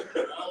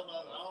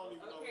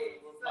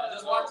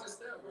 Just watch this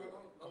step, bro.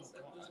 Just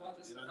watch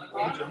this step.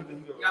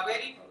 Y'all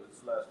ready?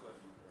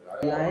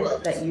 realize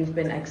that you've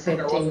been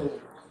accepting.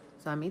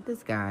 So I meet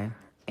this guy,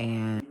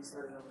 and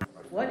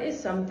What is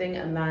something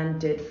a man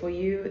did for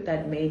you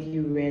that made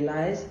you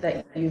realize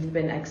that you've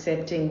been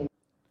accepting?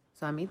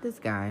 So I meet this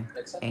guy,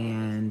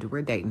 and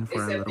we're dating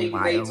for a little Accepting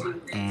way while,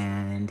 too.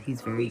 and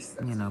he's very,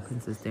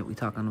 consistent. We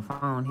talk on the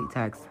phone, he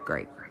texts,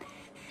 great.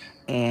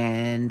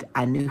 And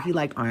I knew he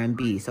liked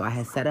R&B, so I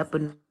had set up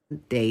a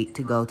date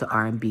to go to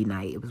R&B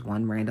night. It was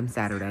one random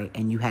Saturday,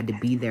 and you had to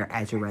be there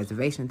at your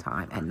reservation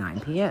time at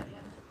 9 p.m.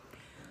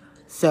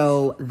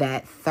 So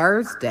that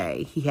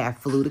Thursday, he had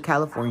flew to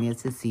California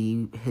to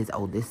see his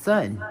oldest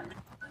son.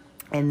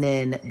 And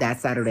then that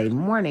Saturday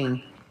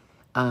morning,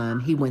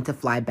 he went to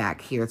fly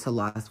back here to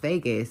Las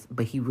Vegas,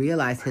 but he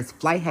realized his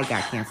flight had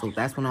got canceled.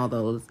 That's when all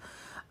those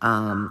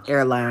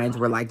airlines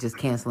were like just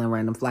canceling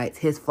random flights.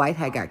 His flight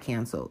had got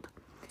canceled.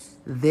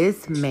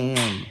 This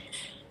man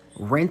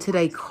rented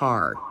a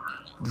car,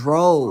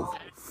 drove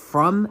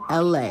from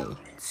LA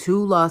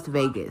to Las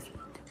Vegas,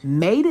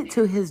 made it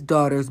to his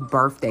daughter's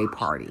birthday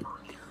party,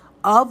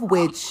 of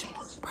which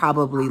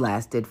probably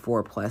lasted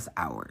 4+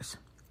 hours.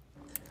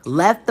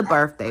 Left the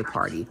birthday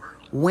party,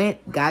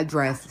 went, got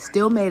dressed,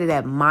 still made it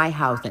at my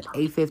house at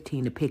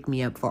 8:15 to pick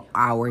me up for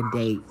our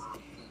date.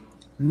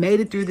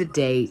 Made it through the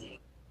date,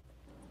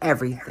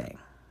 everything.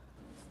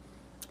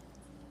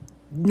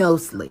 No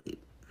sleep.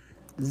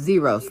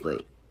 0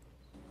 sleep.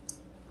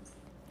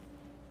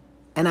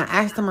 And I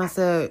asked him, I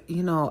said,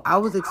 I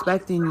was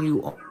expecting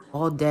you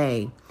all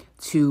day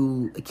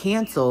to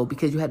cancel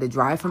because you had to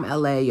drive from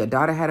LA. Your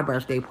daughter had a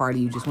birthday party.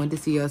 You just went to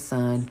see your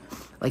son.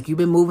 Like, you've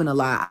been moving a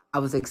lot. I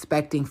was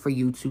expecting for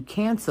you to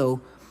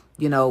cancel,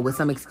 with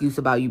some excuse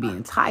about you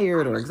being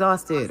tired or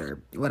exhausted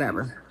or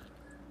whatever.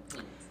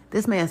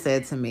 This man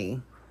said to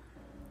me,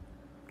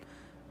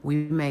 we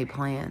made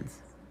plans.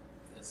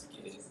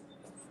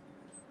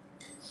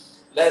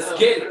 Let's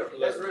get it.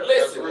 That's real.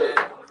 Listen, man.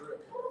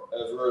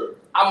 That's real.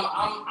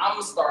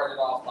 I'm starting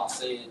off by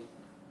saying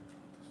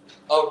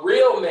a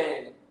real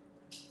man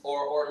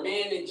or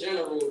men in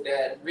general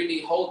that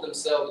really hold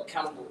themselves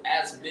accountable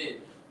as men,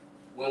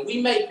 when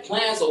we make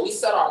plans or we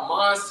set our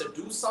minds to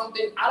do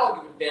something, I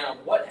don't give a damn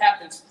what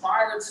happens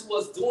prior to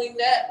us doing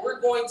that.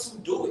 We're going to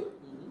do it.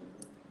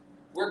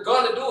 We're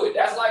going to do it.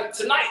 That's like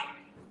tonight.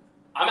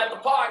 I'm at the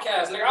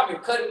podcast. Nigga, I've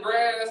been cutting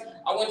grass.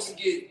 I went to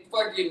get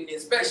fucking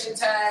inspection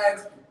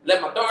tags.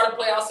 Let my daughter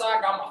play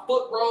outside. Got my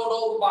foot rolled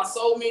over by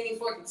so many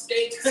fucking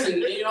skates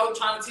and,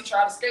 trying to teach her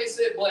how to skate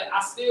sit. But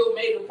I still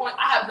made the point.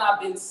 I have not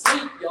been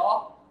asleep,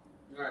 y'all.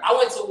 Right. I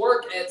went to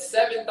work at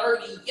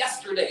 7:30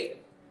 yesterday.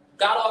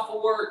 Got off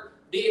of work,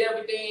 did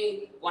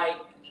everything. Like,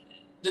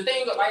 the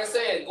thing, like I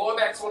said, going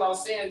back to what I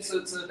was saying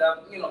to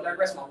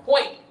digress my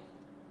point.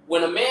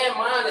 When a man's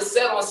mind is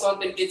set on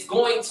something, it's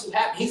going to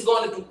happen. He's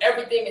going to do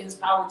everything in his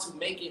power to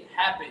make it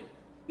happen.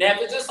 Now,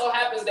 if it just so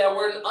happens that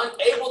we're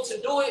unable to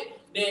do it,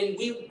 then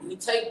we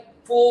take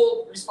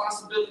full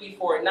responsibility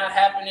for it not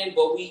happening,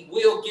 but we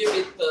will give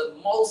it the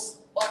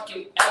most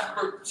fucking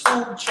effort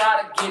to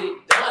try to get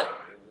it done.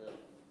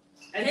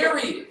 And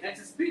period. And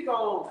to speak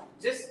on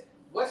just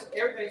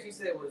everything she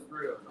said was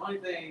real. The only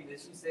thing that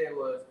she said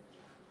was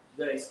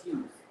the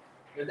excuse.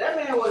 If that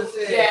man would have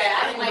said, yeah,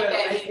 I didn't like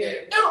that either. Yeah,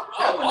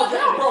 that's what I said.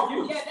 I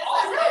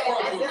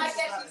didn't like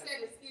that she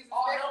said excuse.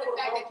 Especially the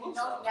fact that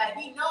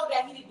he know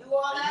that he didn't do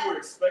all that. You would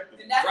expect it.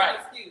 Then that's Right.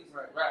 an excuse.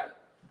 Right.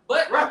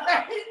 But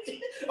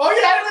oh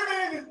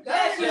yeah,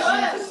 Yes, she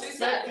was. She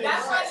said it.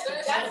 That's why She the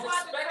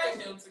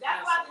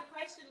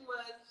question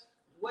was,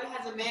 what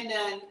has a man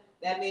done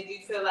that made you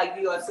feel like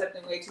you are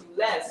accepting way too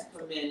less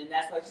from men? And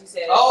that's what she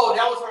said. Oh,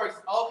 that was her.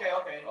 Okay.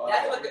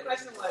 That's what the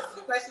question was.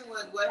 The question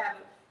was, what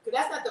happened? Because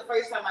that's not the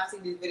first time I've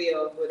seen these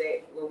videos where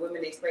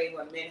women explain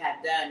what men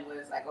have done, where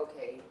it's like,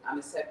 okay, I'm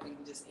accepting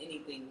just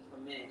anything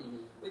from men,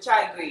 which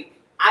I agree.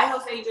 I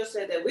Host Angel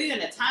said that we're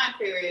in a time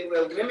period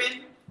where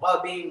women are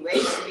being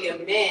raised to be a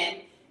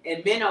man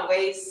and men are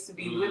raised to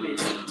be women.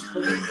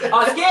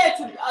 Are scared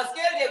of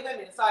their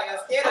women. Sorry, are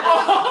scared of their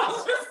women.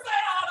 just say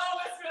all that.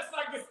 Let's just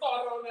get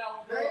started on that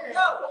one, bro. Yo,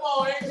 Come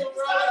on, Angel,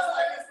 bro.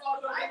 Let's get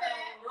started on that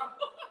one, bro.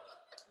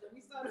 Let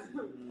me start.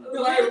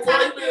 Like, boy,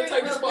 you better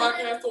take this podcast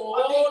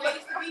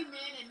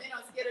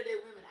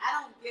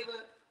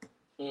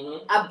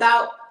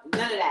about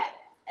none of that.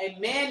 A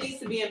man needs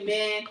to be a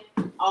man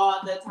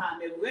all the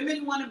time. If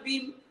women want to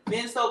be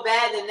men so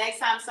bad, the next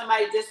time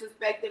somebody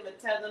disrespect them and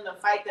tell them to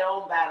fight their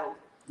own battle.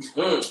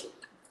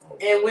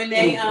 And when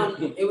they and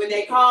when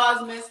they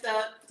cars messed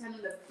up, tell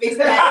them to fix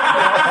that.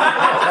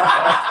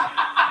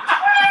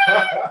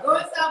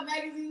 Going South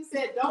Magazine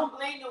said, "Don't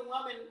blame the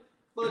woman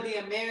for the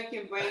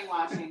American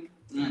brainwashing."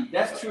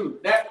 That's true.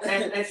 That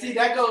and see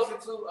that goes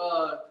into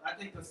I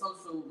think the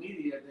social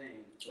media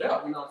thing.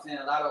 Yeah. You know what I'm saying?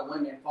 A lot of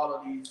women follow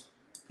these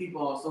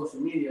people on social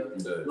media.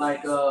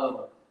 Like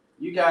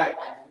you got,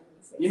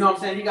 you know what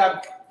I'm saying? You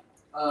got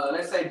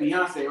let's say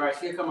Beyonce, right?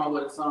 She'll come out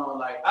with a song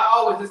like, I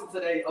always listen to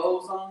their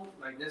old songs,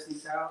 like Destiny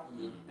Child,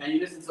 and you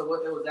listen to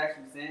what they was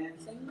actually saying,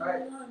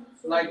 right?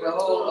 Like the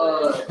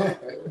whole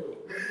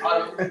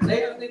they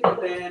just think they're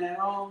staying at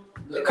home.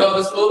 The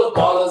cupboard's full of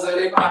ballers and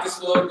they pockets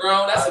full of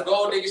grown. That's a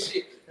gold nigga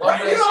shit. You know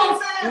what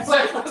I'm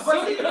saying?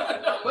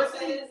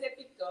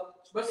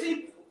 But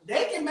see,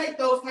 they can make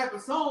those type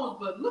of songs,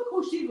 but look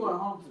who she going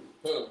home to.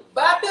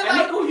 But I feel and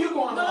like look who you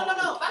going home to.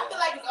 No. I feel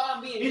like it's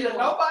R&B. Either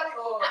nobody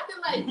or I feel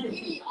like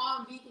any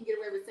R&B can get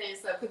away with saying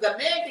stuff because a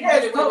man can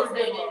get away with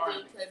saying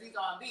anything because he's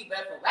R&B. But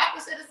if a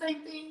rapper say the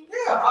same thing,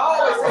 yeah, I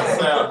always say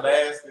that. Sound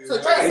nasty. So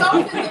Trey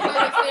Songz is the way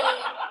to say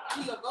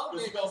he a go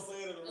But you gonna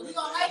say it and we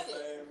gonna like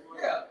it.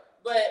 Yeah.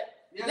 But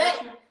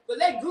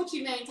let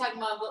Gucci Mane talk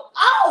about go.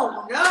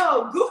 Oh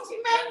no, Gucci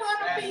Mane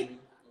wanna be.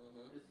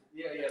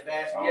 Yeah,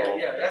 bash.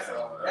 Yeah.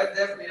 That's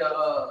definitely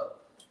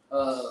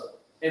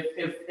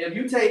if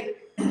you take,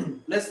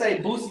 let's say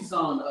Boosie's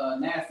song,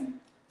 Nasty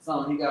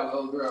song he got with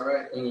old girl,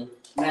 right?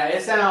 Now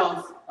it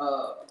sounds,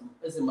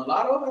 is it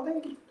Mulatto? I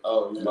think.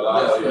 Oh,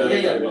 Mulatto.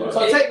 Yeah.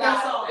 So take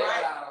that song,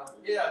 right?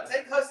 Yeah,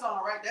 take her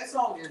song, right? That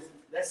song is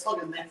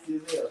nasty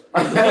as hell.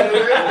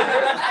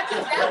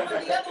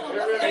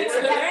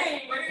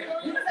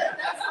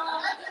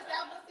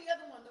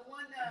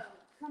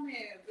 Come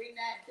here, bring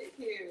that dick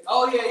here.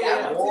 Oh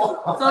yeah.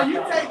 So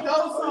you take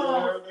those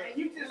songs and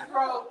you just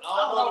throw.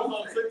 I don't know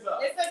what's on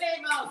TikTok. It's her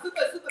name,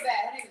 super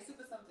bad. Her name is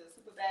super something,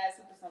 super bad,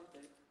 super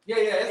something.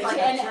 Yeah, it's like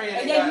a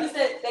trend. And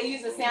they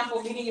use a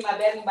sample "Meeting in My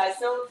Bedroom" by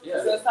Silk.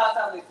 Yeah. So it's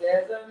talking like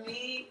there's a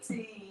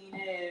meeting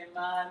in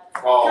my.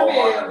 Oh, Come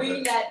here,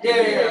 bring that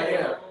dick here.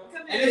 Yeah.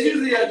 And it's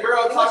usually a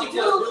girl talking to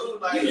a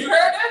dude like. You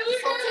heard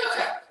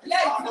that?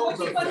 Yeah. What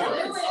you supposed to do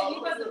is you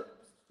supposed to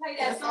play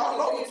that song.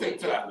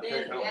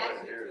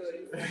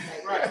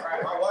 Right.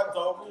 My wife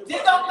told me.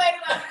 Just don't play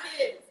it like a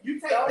kid. You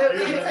take those songs.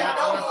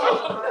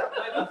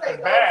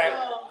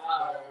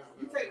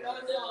 You take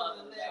those songs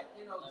and let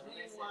Genuine or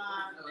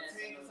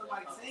Tank or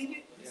somebody sing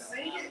it. You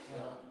sing it.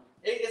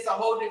 It's a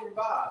whole different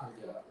vibe.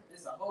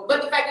 It's a whole.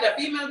 But the fact that a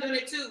female doing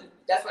it too,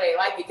 that's why they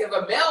like it. Because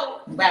a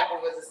male rapper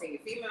was a singer,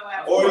 female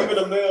rapper. Or even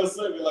a male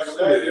singer, like you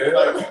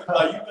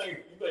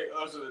think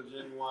Usher and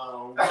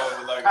Genuine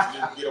like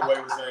just get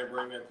away with saying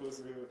bring that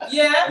pussy here?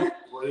 Yeah.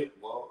 Wait,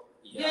 well.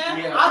 Yeah.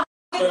 Yeah.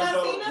 But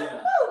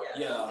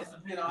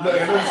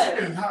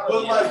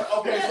like,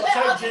 okay, so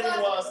take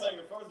Genuine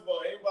singing. First of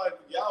all, anybody,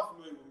 y'all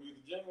familiar with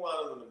music? Genuine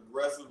is an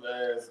aggressive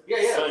ass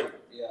singer.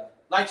 Yeah.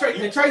 Like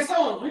Trey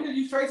Songz. We could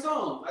use Trey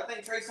Songz. I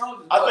think Trey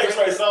Songz. I think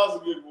Trey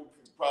Songz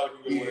is probably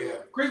good with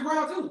it. Chris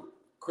Brown too.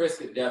 Chris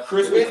could definitely.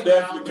 Chris could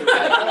definitely.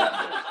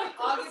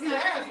 August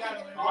Harris got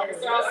away with it.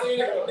 August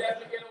Alsina can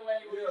definitely get away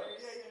with it.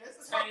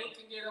 Tank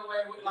can get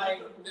away with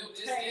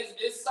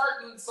it's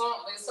certain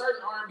songs, there's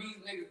certain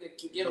R&B niggas that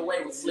can get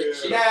away with slick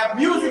shit. Yeah,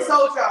 Music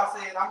Soul Child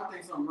said I'm gonna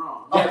think something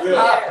wrong. Who made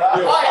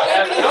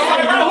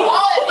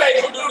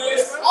you do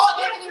this? I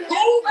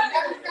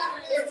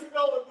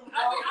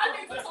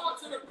need to talk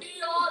to the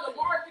PR, the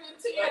marketing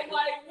team.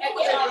 Like, I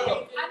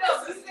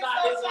know Music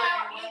Soul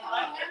Child.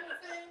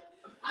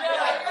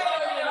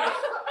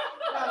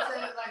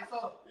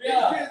 It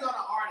depends on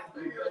the artist,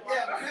 baby.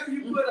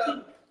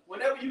 Yeah,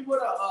 whenever you put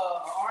a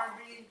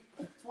R&B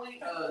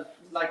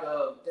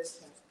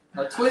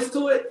a twist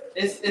to it,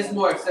 it's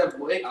more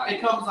acceptable. It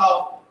comes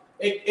off.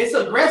 It's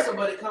aggressive,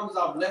 but it comes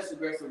off less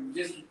aggressive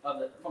just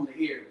from the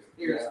ears.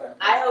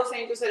 I hope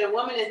Saint said a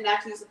woman is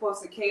naturally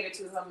supposed to cater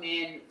to her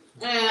man.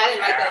 I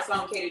didn't like that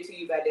song "Cater to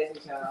You" by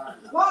Destiny Child.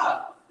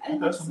 Why? I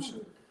didn't like the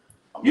song.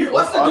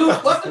 What's the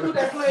dude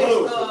that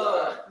plays?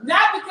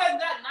 Not because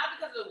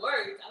of the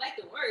words. I like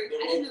the words.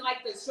 I didn't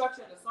like the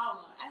structure of the song.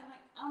 I don't know.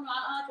 I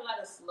like a lot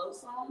of slow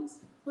songs,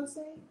 per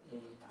se.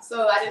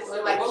 So I didn't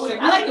really like.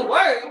 I like the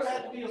words. Would it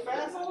have to be a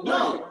fast song?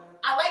 No,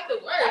 I like the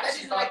words. I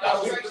just didn't like the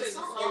structure of the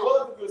song. It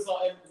was a good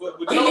song, but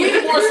We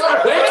need more songs. I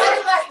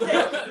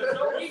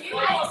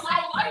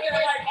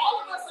Like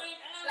all of us ain't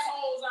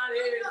assholes out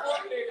here.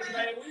 Fuck niggas,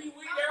 man.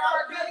 There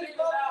are good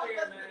niggas out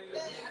here, man.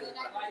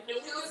 Like, can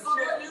we just do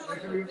it?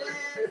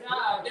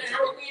 God,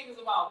 everything is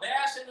about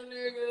bashing the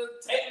nigga,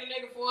 taking the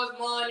nigga for his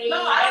money.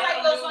 No, I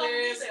like those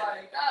songs.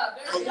 Like, God,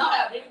 y'all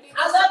have anything. I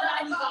love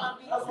 90s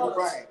R&B.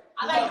 right.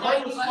 I like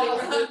 90s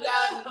R&B.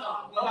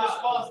 The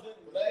response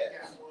didn't match.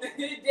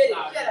 It did.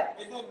 Shut up.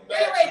 It didn't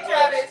match. Anyway,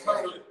 Travis.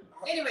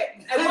 Anyway,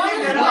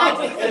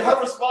 and her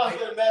response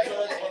didn't match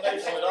her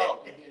explanation at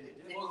all.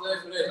 I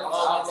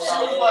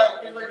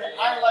didn't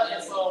like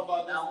that song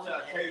about this.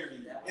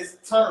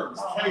 terms.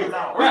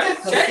 Right.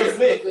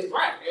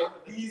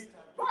 He's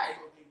Right.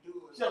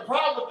 the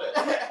problem with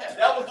that.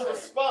 That was the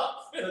response,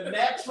 the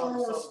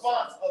natural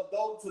response of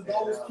those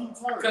key terms.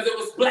 Because it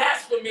was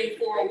blasphemy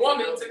for a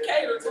woman to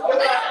cater to a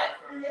man.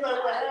 You know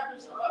what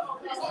happens? I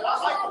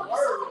like the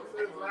word.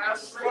 The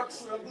last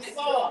structure of the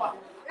song.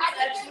 I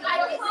didn't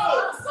like the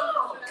song.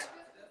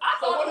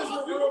 So what is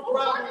the real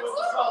problem with the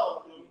song?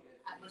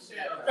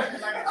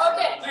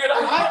 Okay.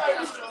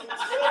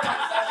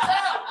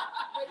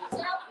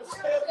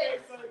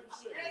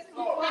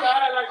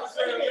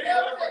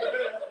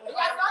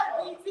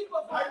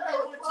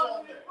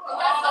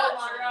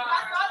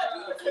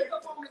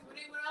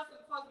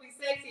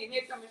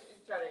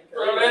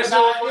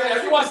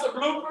 If you watch the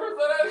bloopers of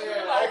that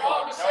shit, like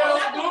all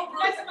Michelle's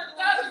bloopers,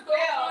 that's the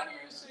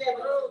funniest shit,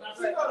 bro.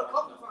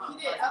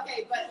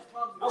 Okay, but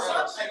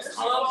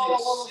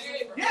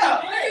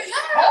Yeah.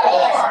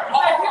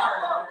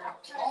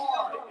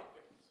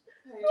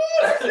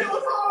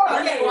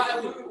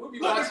 We be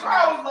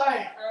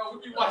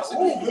watching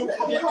videos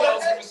of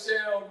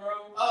Michelle, bro.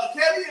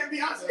 Kelly and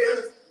Beyonce.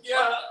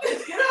 Yeah.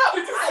 Get up.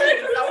 Did you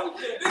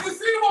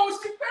see the one when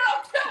she found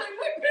Kelly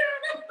like there?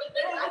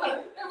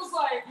 It was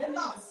like,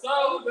 so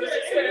it was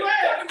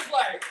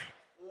like,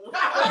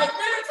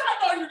 bitch, I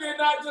know you did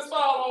not just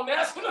fall on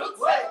national television. In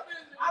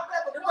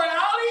front of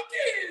all these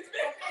kids,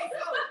 man. Okay, so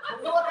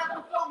before that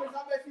performance, I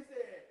bet she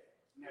said,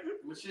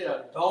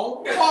 Michelle,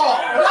 don't fall.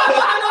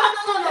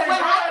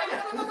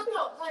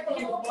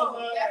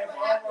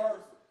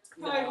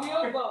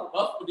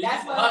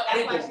 That's what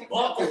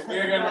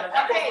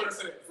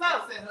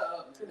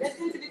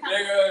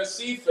Nigga,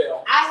 she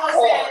fell. I will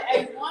say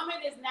a woman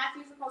is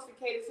naturally supposed to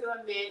cater to a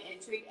man and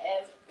treat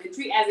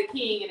as a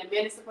king, and a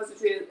man is supposed to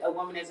treat a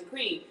woman as a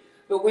queen.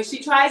 But when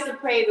she tries to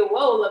play the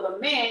role of a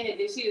man, and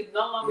then she is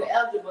no longer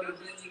eligible to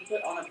be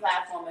put on a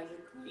platform as a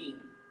queen.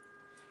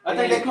 I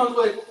think that comes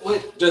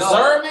with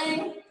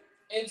deserving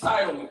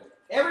entitlement.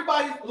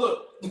 Everybody,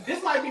 look,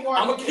 this might be hard.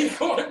 I'm gonna keep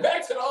going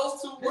back to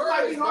those two This words.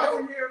 might be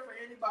hard to hear for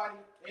anybody.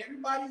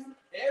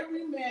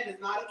 Every man is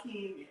not a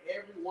king, and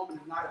every woman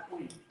is not a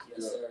queen.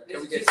 Yes, sir.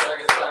 Can we get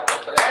started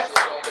for that?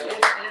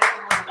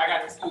 I got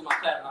to excuse my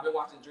clapping. I've been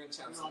watching Drink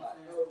Champs a lot.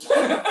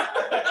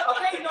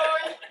 Okay,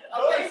 Nori.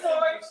 Okay,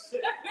 Nori.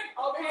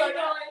 Okay,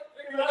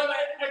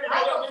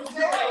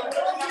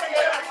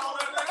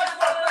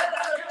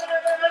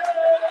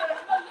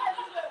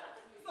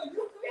 So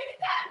you created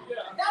that?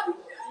 Yeah.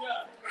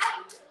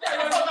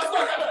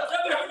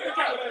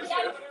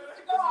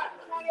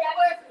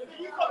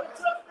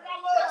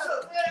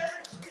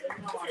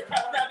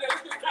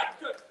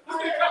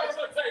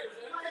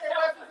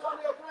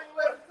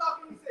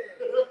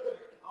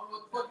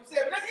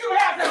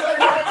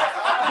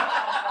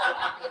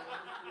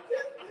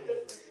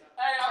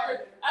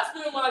 I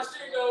spilled my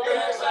shit though,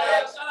 man.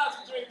 Shout out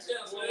to Drink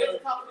Champs, man.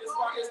 It's part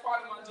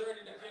of my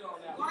journey to get on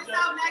that. Going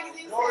South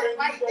Magazine said,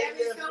 right, that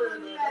is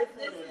someone who has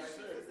listened to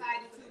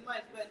society too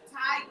much. But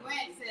Ty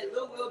Grant said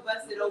Lil Will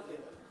busted open.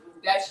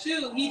 That's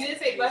true. He did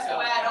say busted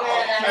wide open.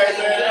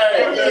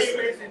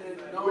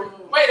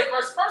 Wait,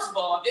 first of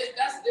all,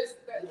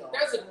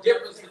 there's a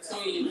difference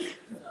between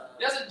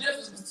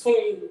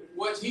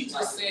what he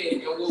just said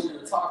and what we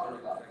were talking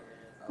about.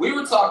 We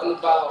were talking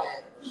about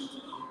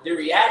the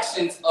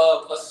reactions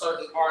of a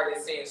certain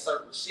artist saying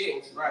certain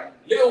shit. Right.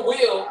 Lil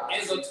Will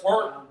is a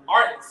twerk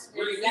artist.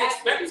 We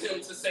expect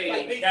him to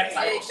say that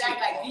type of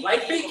shit.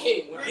 Like B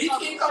King. When B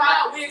King come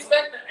out, we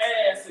expect the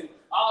ass and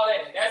all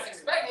that. That's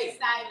expected. It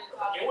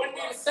wouldn't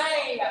be the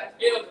same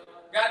if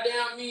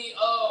goddamn me,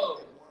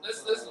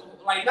 let's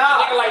like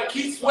nigga like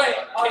Keith Sweat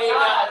came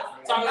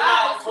out talking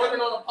about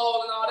twerking on the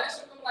pole and all that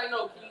shit. I'm like,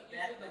 no, Keith, you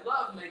did the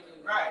love making.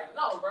 Right.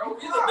 No, bro,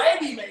 he's a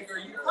baby maker.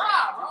 You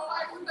cry, bro.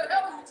 Like, what the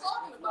hell are you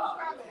talking about?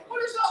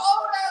 What is your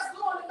old ass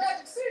doing in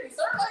Magic City,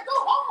 sir? Like, go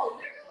home,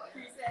 nigga. Like,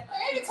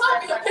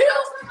 anytime you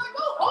appeals, like,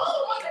 go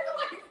home, my nigga.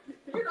 Like,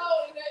 you know,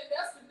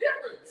 that's the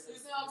difference. You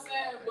see what I'm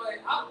saying? But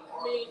I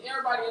mean,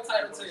 everybody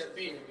entitled to their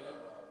opinion, man.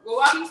 Well,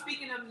 while you're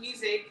speaking of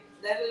music,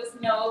 let us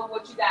know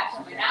what you got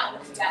coming out,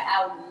 what you got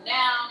out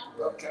now.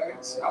 Okay.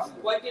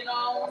 Working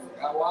on.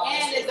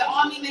 And is the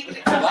Army making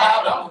a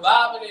comeback? I'm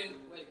vibing in.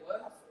 Wait,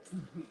 what?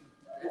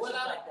 What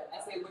I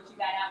say, what you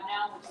got out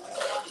now, what you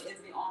working on, is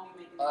the Army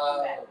making a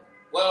comeback?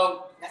 Well,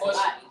 That's a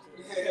lot.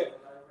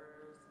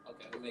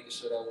 Okay, we're making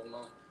sure that was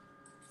mine.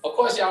 Of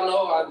course, y'all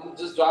know I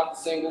just dropped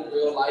the single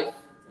Real Life.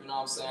 You know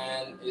what I'm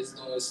saying? It's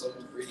doing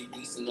some pretty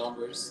decent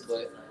numbers,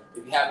 but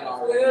if you haven't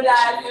already, Real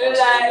life.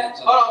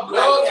 Hold on,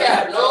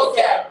 no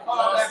cap. Hold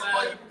on, Black,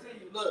 before you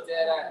continue, look,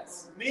 dead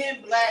ass. me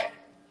and Black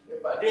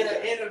did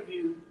an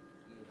interview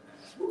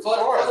for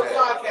the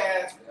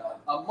podcast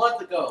a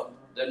month ago.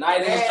 The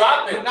night it was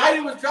dropping. The night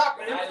it was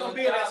dropping. It was gonna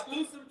be an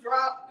exclusive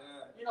drop.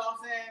 You know what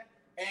I'm saying?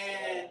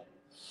 And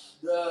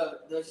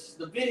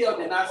the video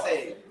did not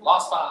say it.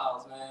 Lost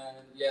Files, man.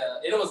 Yeah,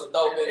 it was a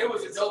dope interview. It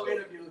was a dope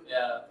interview.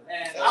 Yeah.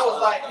 And I was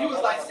like, he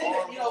was like, send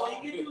it, you know,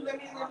 when you get you, let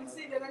me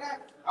see that.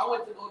 I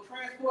went to go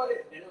transport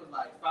it, and it was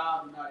like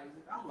 $5.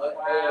 I'm like,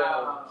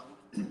 wow.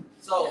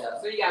 So,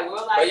 So you got real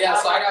life. But yeah,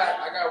 so I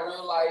got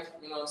real life,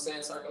 you know what I'm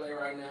saying, circulating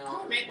right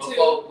now.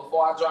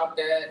 Before I dropped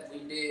that, we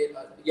did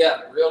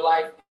real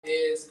life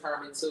is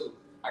Kermit 2.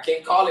 I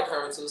can't call it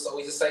Kermit 2, so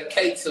we just say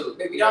K2.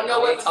 If you don't know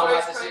what the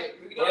first shit.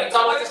 We ain't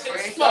talking about this shit to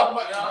smoke. You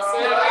know what I'm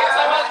saying? We ain't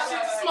talking about this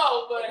shit to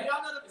smoke, but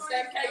it's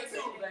that K2,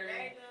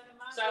 baby.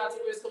 Shout out to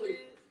Wiz Khalifa.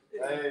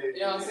 Hey.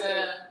 You know what I'm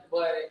saying?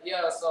 But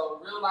yeah, so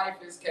real life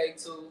is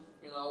K2,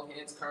 you know,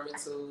 hence Kermit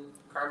 2.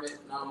 Kermit,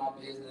 None of My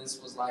Business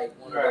was like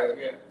one of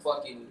the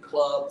fucking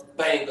club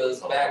bangers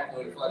back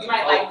when fucking you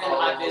might like None of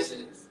My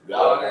Business.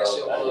 All that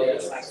shit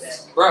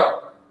was.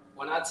 Bro,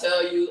 when I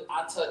tell you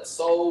I touched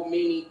so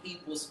many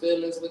people's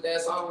feelings with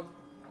that song,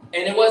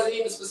 and it wasn't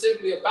even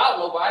specifically about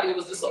nobody, it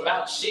was just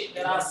about shit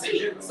that I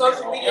see.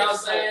 Social media. You know what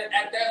I'm saying?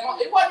 At that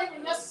moment, it wasn't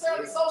even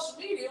necessarily social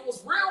media, it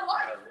was real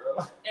life.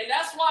 And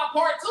that's why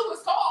part 2 is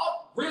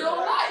called Real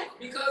Life,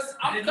 because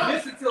I'm better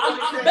doing to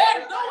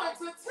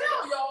tell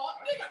y'all,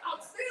 nigga,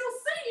 I'm still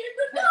seeing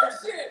the dumb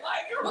shit.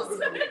 Like, you know what I'm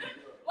saying?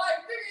 Like,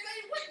 nigga, it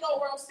ain't went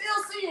nowhere. I'm still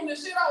seeing the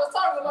shit I was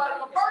talking about in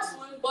the first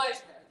one,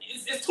 but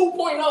it's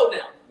 2.0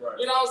 now. Right.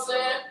 You know what I'm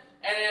saying?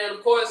 And then,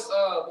 of course,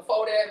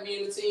 before that, me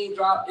and the team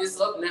dropped It's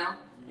Up Now.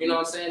 You know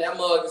what I'm saying? That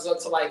mug is up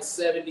to like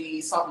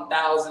 70-something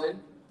thousand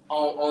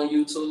on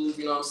YouTube.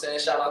 You know what I'm saying?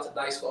 Shout out to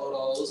Dice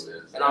Photos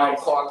and all the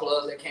car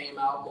clubs that came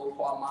out,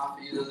 Mopar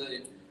Mafia,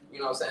 and you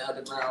know what I'm saying,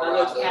 Underground.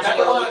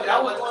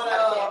 That was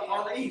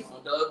on the East.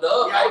 On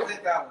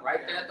Dub,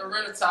 right there at the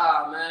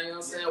Renatile, man. You know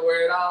what I'm saying?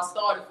 Where it all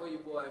started for you,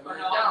 boy, man.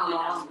 Y'all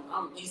know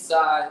I'm East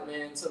Side,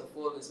 man, to the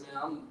fullest,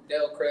 man. I'm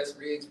Delcrest,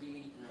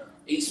 Rigsby,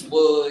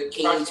 Eastwood,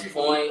 Kings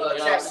Point. You know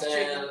what I'm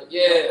saying?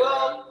 Yeah.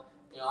 Well,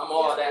 you know, I'm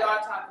all that. We are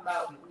talking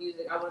about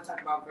music. I want to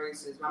talk about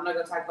verses. I'm not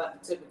going to talk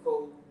about the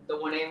typical, the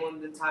one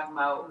everyone's been talking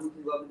about, who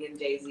can go up against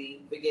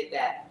Jay-Z. Forget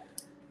that.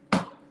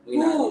 We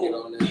not gonna get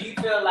on that. Do you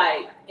feel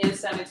like in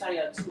San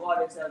Antonio, 2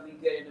 artists that will be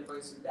good in the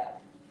versus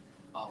battle?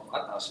 Oh,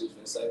 I thought she was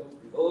gonna say,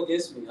 "Go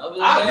against me." How much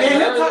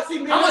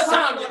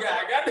time you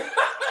got?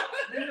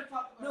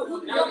 No, who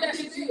can go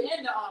against you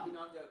in the army?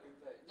 No, I'm joking.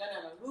 No.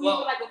 Who you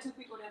feel like the 2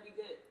 people that be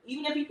good?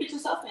 Even if you put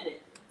yourself in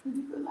it. Who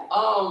you feel like?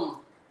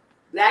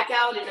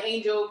 Blackout and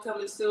Angel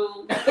coming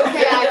soon.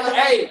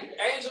 Hey,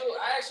 Angel,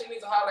 I actually need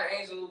to holler at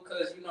Angel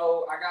because, you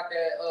know, I got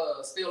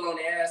that Still on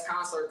the Ass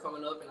concert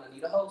coming up and I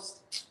need a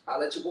host. I'll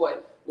let your boy.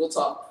 We'll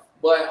talk.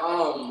 But,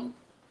 I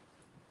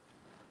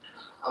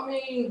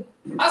mean,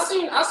 I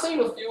seen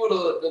a few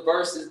of the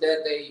verses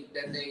that they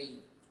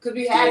Cause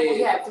we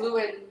had Flu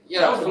and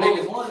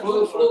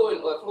Flu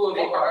and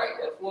A-Bar,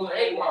 right? Flu and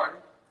A-Bar.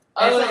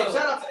 Shout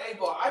out to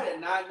A-Bar. I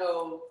did not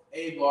know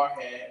A-Bar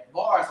had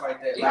bars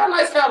like that. He got a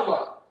nice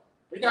catalog.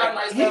 He got a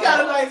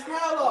nice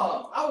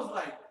catalog. I was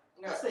like,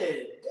 I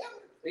said,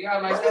 he got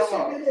a nice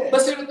catalog.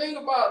 But see, the thing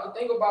about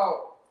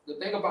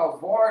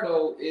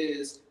Vardo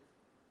is,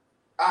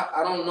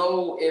 I don't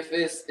know if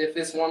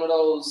it's one of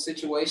those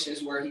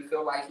situations where he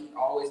feel like he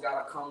always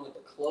gotta come with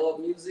the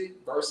club music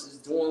versus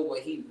doing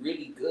what he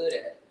really good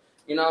at.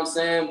 You know what I'm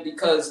saying?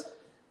 Because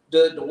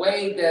the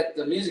way that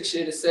the music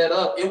shit is set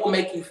up, it will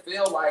make you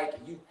feel like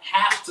you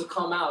have to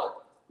come out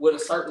with a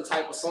certain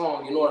type of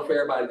song in order for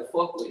everybody to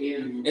fuck with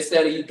you,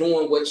 instead of you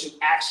doing what you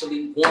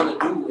actually want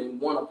to do and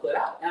want to put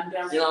out.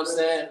 You know what I'm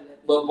saying?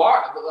 But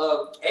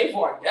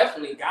A-Bar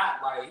definitely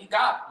he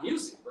got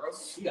music, bro.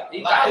 He got a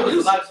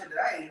lot of shit that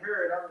I ain't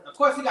heard. Of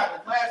course, he got the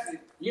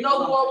classic. You know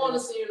who I want to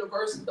see in the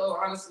verse though,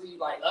 honestly,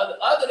 like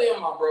other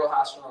than my bro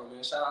High Strong,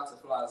 man. Shout out to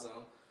Fly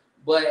Zone.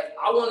 But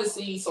I want to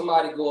see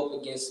somebody go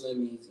up against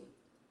Slim Easy.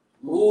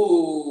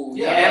 Ooh,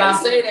 yeah. And I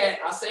say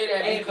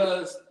that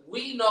because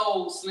we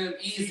know Slim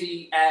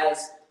Easy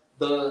as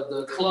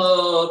the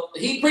club.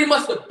 He pretty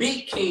much the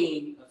beat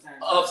king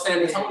of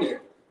San Antonio.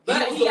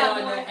 But he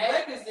got more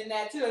records than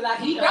that too. Like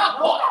he got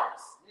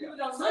bars. People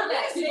don't know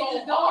that. They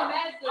just know him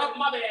as the.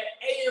 My bad,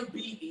 A and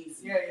B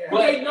Easy. Yeah. But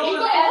they know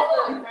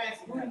him as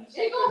the.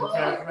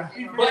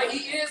 But he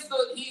is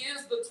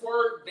the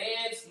twerk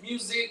dance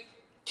music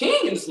king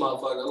in this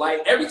motherfucker.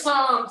 Like every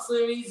time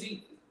Slim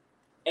Easy.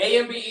 A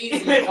and B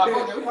Easy. I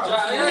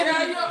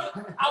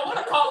want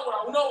to call it what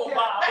I know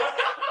about.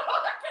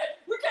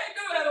 We can't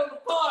do that on the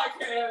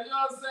podcast. You know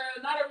what I'm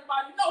saying? Not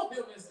everybody know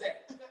him as that.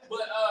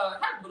 But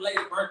happy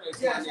belated birthday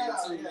to my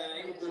nigga too, man.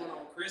 He was doing it on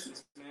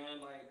Christmas,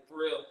 man. Like for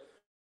real.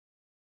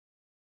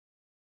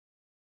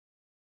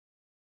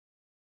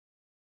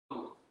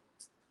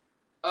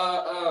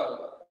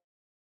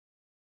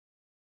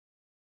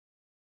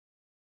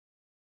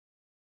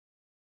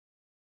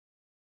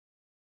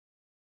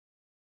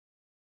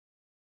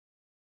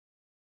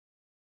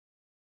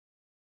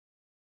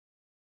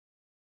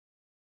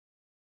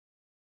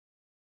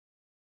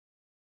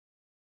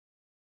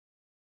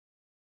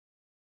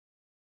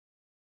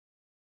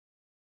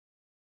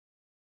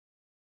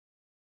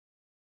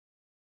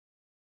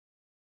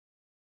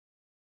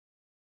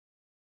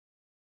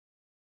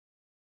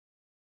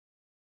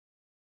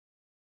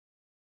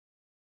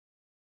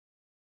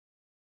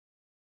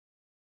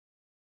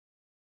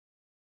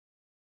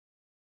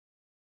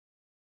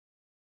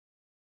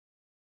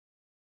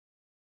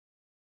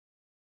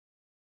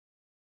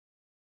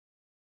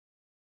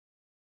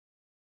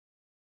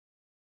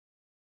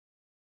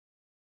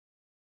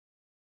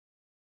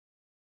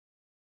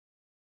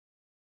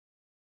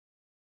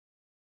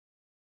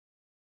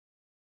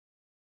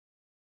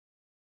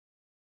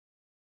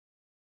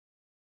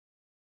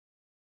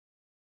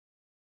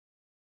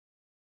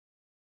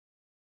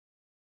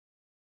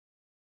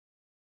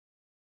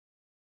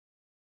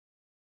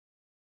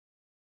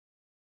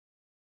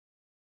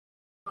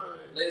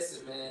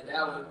 Listen, man,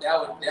 that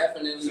would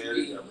definitely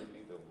be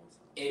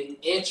an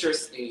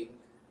interesting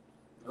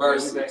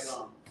versus.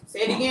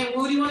 Say it again.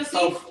 Who do you want to see?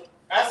 So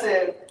I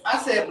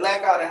said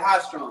Blackout and High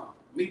Strong.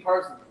 Me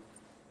personally.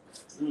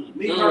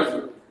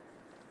 Personally.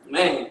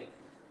 Man,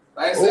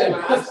 like I said,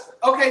 man,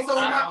 okay, so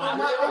on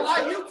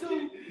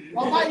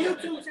my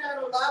YouTube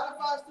channel, Live at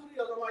 5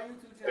 Studios, on my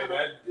YouTube channel,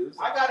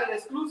 I got an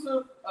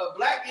exclusive.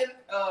 Black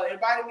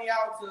invited me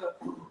out to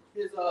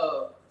his.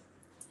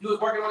 He was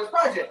working on his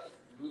project,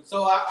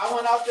 so I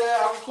went out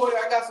there. I recorded.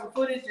 I got some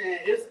footage, and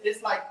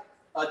it's like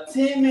a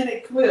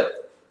 10-minute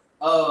clip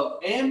of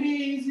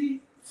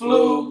Ambi-Easy,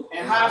 Flu,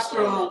 and High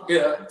Strong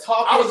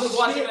talking. I was just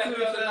watching shit that to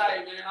the each other other,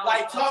 night, man.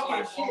 like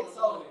talking shit.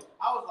 So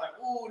I was like,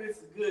 "Ooh, this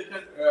is good,"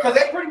 because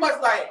they pretty much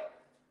like.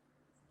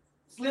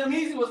 Slim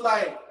Easy was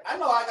like, I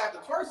know I got the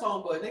twerk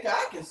on, but nigga,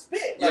 I can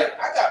spit. Like,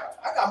 I got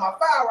my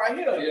file right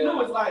here. Yeah. Flu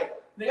was like,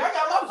 nigga, I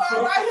got my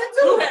file right here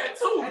too. You had it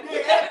too. And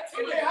then High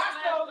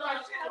Strong was like,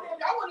 shit,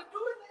 y'all want to do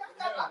it? Nigga, I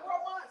got my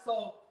girl mine.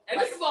 So, and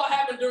this is all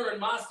happened during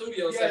my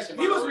studio session.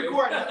 He was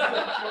recording. So,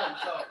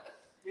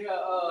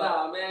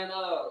 nah, man.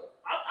 I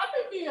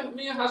think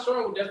me and High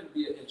Strong would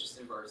definitely be an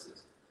interesting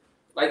versus.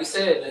 Like you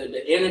said,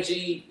 the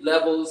energy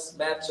levels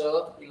match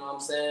up. You know what I'm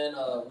saying?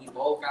 We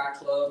both got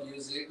club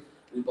music.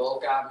 We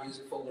both got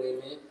music for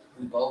women.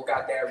 We both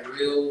got that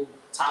real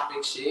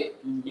topic shit.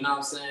 You know what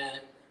I'm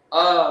saying?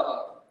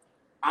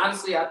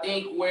 Honestly, I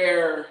think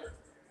where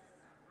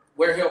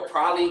he'll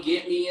probably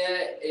get me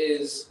at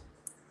is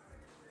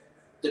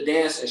the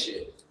dancing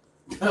shit.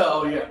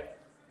 Oh yeah.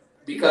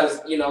 Because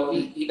you know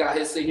he got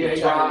his single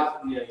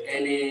drop,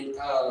 and then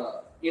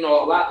you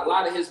know a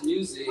lot of his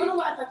music. I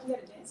thought you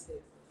had a dance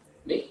fit.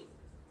 Me?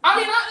 I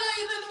mean,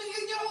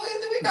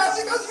 we got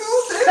to go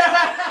through it.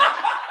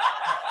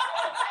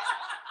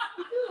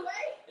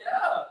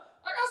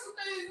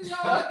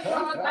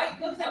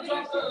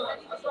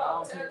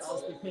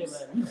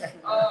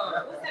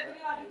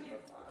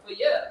 But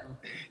yeah.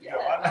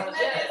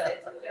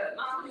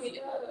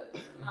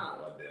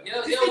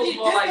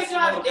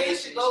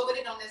 Go with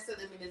it on that so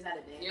that it's not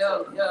a dance.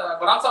 Yeah.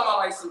 But I'm talking about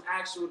like some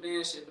actual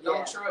dance shit. But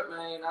don't trip,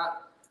 man.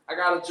 I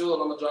got a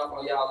jewel I'm gonna drop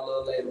on y'all a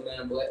little later,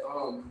 man. But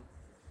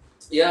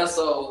yeah,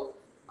 so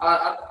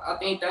I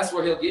think that's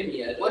where he'll get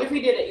me at. What if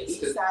he did an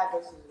east side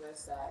versus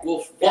west side? We'll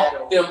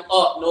fuck them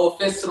up. No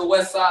offense to the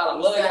west side. I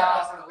love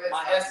y'all.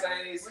 My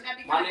essays,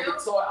 my nigga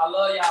Toy. I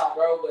love y'all,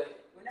 bro. But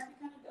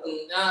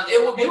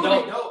it would be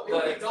dope.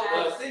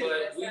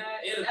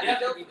 It'll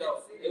definitely be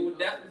dope. It would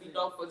definitely be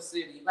dope for the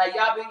city. Like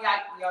y'all been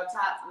got your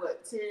top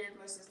 10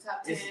 versus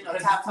top 10 or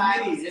top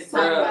 5? It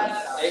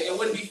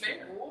wouldn't be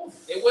fair.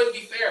 It wouldn't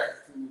be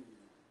fair.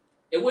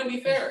 It wouldn't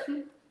be fair.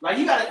 Like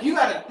you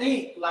gotta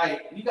think,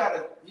 like you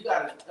gotta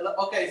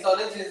okay, so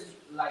this is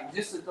like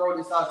just to throw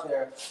this out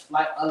there,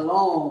 like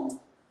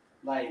alone,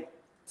 like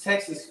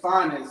Texas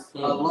Finest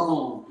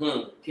alone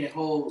can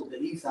hold the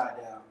east side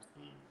down.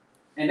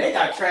 And they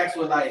got tracks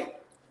with like,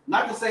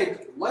 not to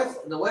say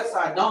the west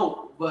side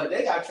don't, but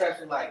they got tracks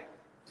with like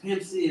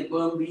Pimp C and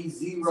Bun B,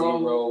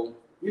 Zero.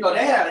 You know,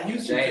 they had a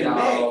Houston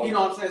Connect, you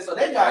know what I'm saying? So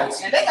they got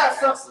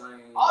stuff,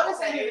 all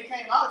this ain't even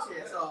came out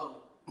yet, so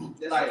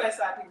that's like, the west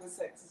side people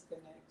Texas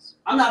Connect.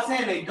 I'm not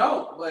saying they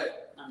don't,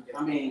 but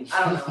I mean,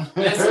 I don't know.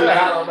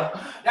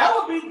 That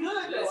would be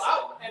good though.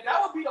 And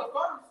that would be a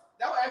first.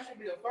 That would actually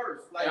be a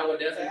first. Like that would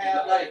definitely to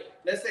have like,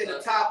 let's say the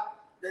top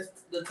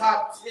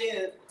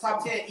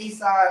 10 East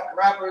Side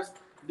rappers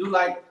do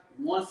like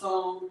one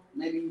song,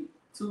 maybe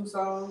 2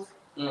 songs,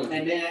 and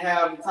then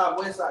have the top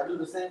West Side do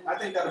the same. I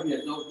think that would be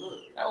a dope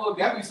look.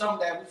 That'd be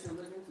something that we should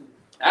look into.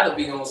 That'll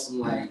be on some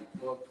like.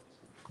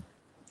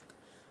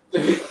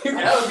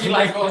 That would be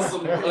like on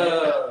some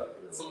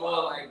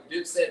more like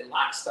Dipset and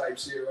Locks type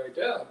shit right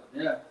there.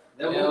 Yeah.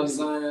 You know what I'm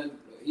saying?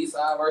 East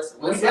side versus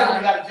We west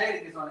definitely side. got a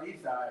Jadakiss on the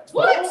East Side.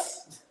 What?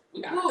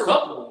 We got a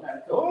couple.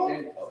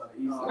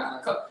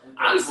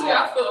 Honestly,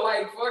 I feel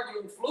like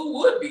fucking Flu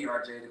would be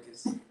our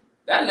Jadakiss.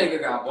 That nigga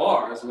got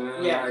bars,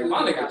 man. Yeah, like,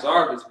 my nigga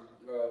Jarvis,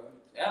 bro.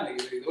 That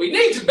nigga, we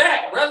need you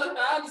back, brother.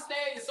 I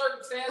understand your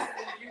circumstances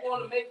and you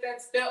want to make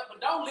that step, but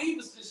don't leave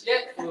us just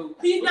yet, Flu.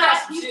 He's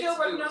still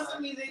working on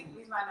some music.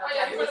 He's not. Oh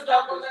yeah, he finna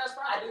drop one last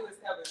I project. do his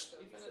cover.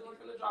 He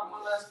finna drop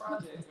one last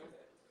project.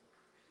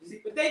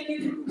 But thank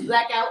you,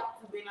 Blackout,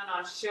 for being on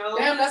our show.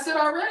 Damn, that's it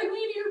already. We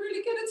didn't even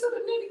really get into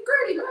the nitty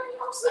gritty, man. You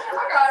know what I'm saying?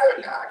 I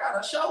got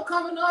a show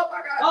coming up.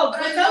 I got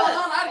things going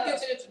on. I didn't get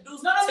to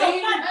introduce the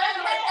team. I'm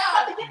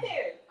about to get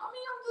there. I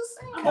mean, I'm just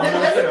saying.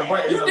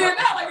 You did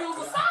that like it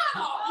was a sign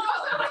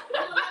off.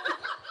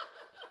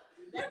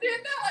 You did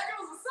that like it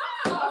was a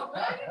sign off,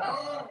 man. You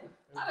know?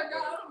 I done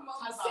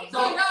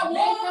got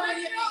warm.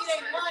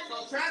 So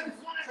Travis,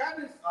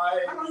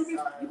 how long you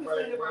been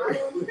sitting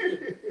around?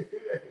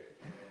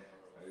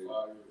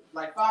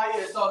 Like 5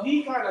 years. So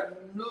he kind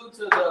of new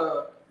to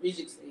the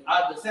music scene,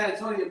 the San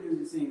Antonio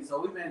music scene.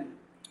 So we've been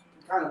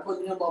kind of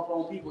putting him up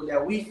on people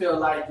that we feel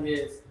like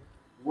is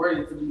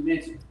worthy to be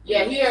mentioned.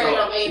 Yeah, he heard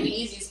on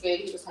Ambi-Easy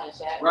spit. He was kind of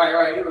shy.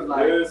 Right. He was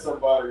like, there's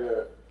somebody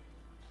that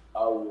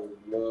I would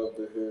love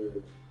to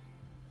hear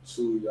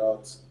two of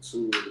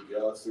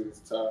y'all city's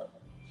top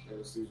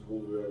MCs who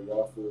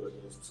y'all feel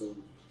against two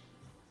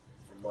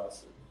from my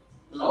city.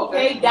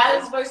 Okay,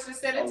 Dallas versus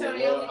San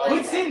Antonio.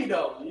 Which city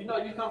though? You know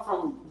you come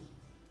from.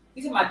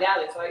 You talking about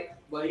Dallas, right?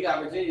 Well, you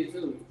got Virginia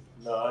too.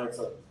 No, I ain't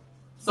talking.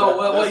 So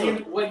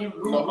what you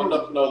grew?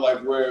 No,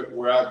 like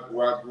where I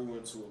grew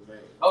into a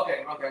man.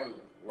 Okay.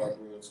 Where I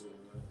grew into a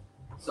man.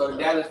 So the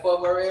Dallas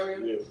Fort Worth area.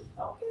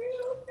 Yeah. Okay.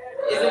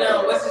 Is it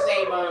what's his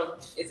name?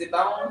 Is it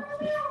Bone?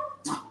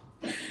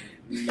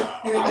 Nah.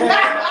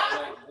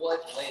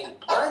 What? Wait,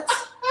 what?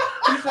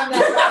 He's from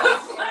that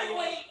side.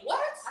 Wait, what?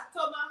 I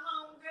told my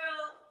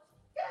homegirl.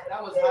 That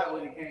was hot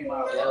when it came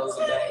out. That was a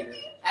banger.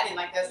 I didn't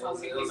like that song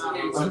when it came out.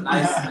 It was a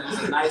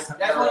nice.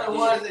 That's one of the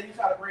ones that you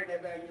try to bring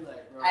that back. You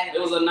like, bro. It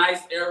was a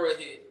nice era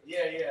hit.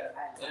 Yeah.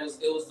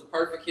 It was the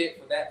perfect hit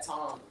for that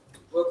time.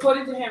 Well,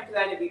 according to him, because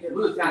I didn't be there.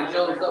 We was kind of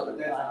shows up at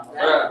that time.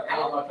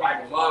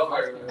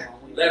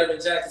 Letterman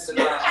Jackson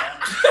and I.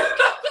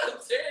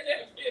 Tearing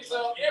that bitch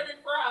on every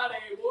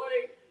Friday, boy.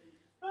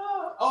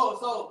 Oh,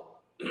 so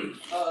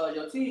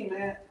your team,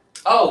 man.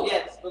 Oh.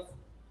 Yes.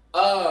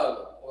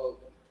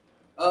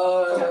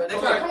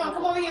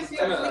 Come over here, see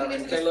Come us on, looking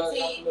into Kayla, this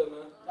team.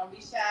 Don't be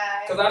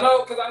shy. Cause I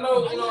know, you know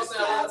what I'm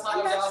saying, a lot of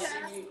times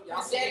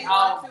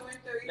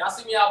y'all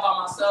see me out by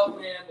myself,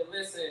 man, but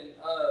listen,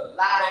 Live. I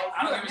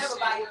don't give a Never shit.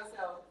 by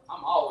yourself.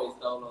 I'm always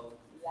dolo.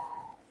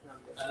 Live.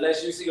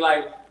 Unless you see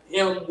like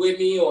him with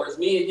me, or it's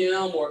me and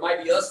him, or it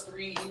might be us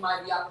three, he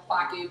might be out of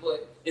pocket,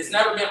 but it's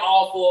never been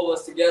all four of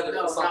us together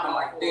for something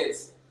like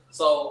this.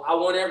 So I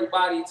want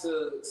everybody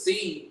to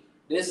see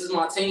this is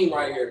my team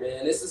right here,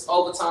 man. This is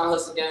Overtime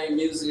Hustle Gang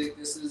music.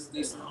 This is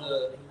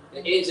the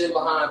engine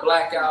behind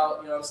Blackout.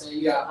 You know what I'm saying?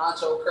 You got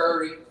Ancho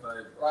Curry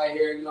right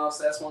here. You know what I'm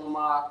saying? That's one of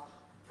my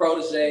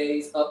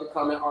proteges, up and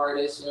coming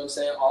artists. You know what I'm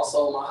saying?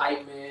 Also my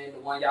hype man, the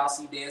one y'all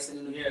see dancing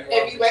in the video.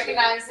 If you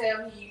recognize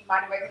him, he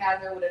might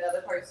recognize him with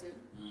another person.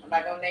 I'm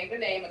not gonna name the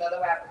name, another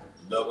rapper.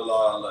 Double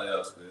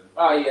R still.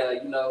 Oh yeah,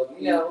 you know.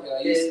 He look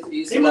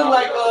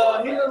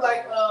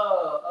like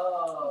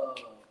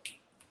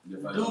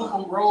dude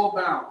from Roll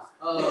Bounce.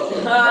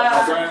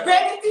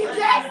 Brandon T.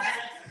 Jackson.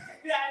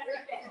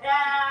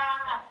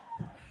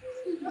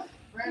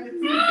 Brandon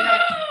T.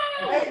 Jackson.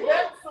 Hey,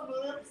 that's some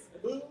lips.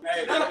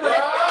 Hey,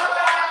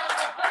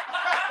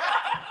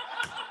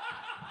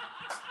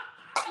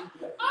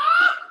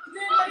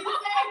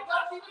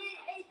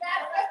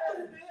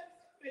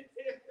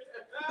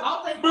 I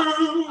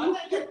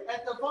think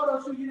at the photo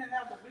shoot you didn't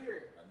have the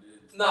beard.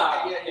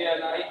 Nah, he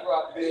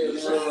brought the beard. She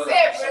said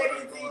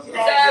Brandon T.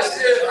 That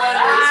shit,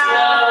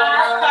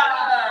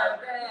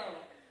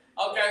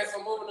 okay, so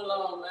moving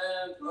along,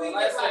 man. Like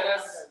I said,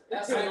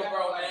 that's him,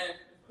 bro, man.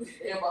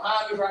 And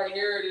behind me right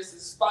here, this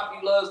is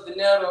Spocky Loves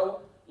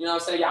Dinero. You know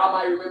what I'm saying? Y'all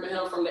might remember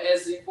him from the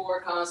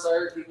SZ4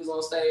 concert. He was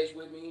on stage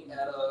with me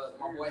at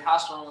my boy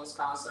Hostron's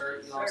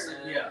concert. You know what I'm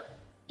saying? Yeah.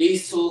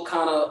 These two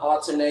kind of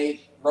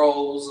alternate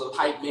roles of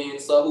hype men,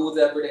 so who's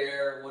ever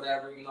there,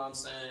 whatever, you know what I'm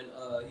saying?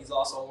 He's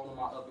also one of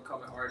my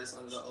up-and-coming artists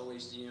under the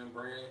OHGM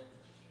brand.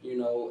 You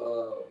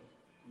know,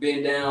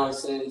 been down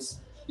since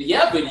the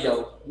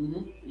video.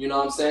 You know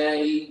what I'm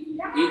saying? He,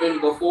 even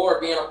before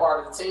being a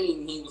part of the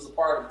team, he was a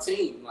part of the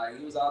team. Like,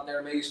 he was out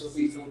there making sure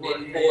people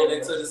didn't pull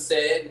into the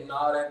set and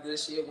all that good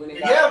shit. When it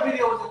got,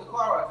 video was in the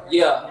car, right?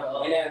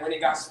 Yeah, and then when it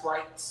got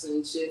sprites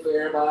and shit for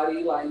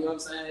everybody, like, you know what I'm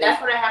saying?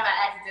 That's when I have my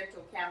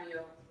accidental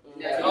cameo.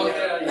 Yeah. I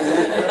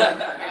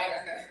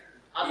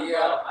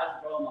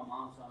just brought my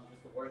mom's song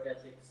just the work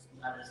ethics.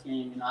 I just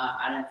came, you know,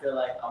 I didn't feel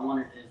like I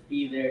wanted to just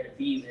be there to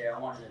be there. I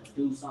wanted to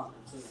do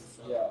something too.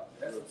 So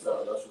That's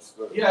what's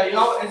good. Yeah,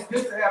 y'all, it's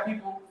good to have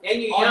people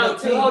And you on young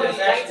the too. team Old that's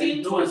as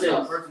actually 19? doing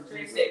something.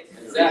 26.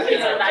 Exactly.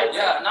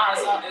 Yeah, no,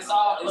 it's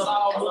all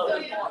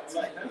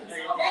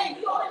Hey,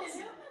 you older than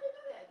him?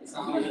 It's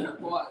all in the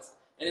parts.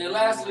 And then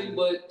lastly,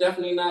 but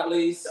definitely not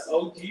least,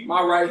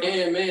 my right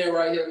hand man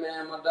right here,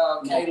 man, my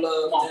dog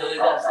Caleb,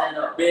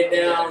 been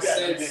down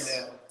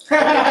since. Been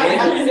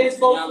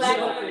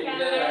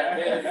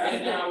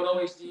down with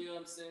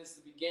OHGM since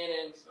the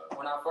beginning.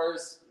 When I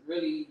first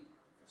really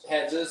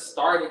had just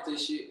started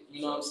this shit,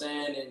 you know what I'm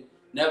saying, and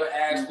never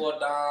asked for a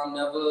dime,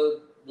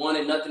 never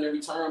wanted nothing in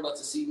return but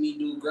to see me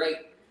do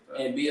great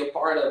and be a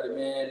part of it,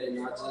 man. And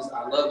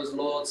I love his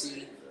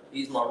loyalty.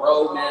 He's my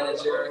road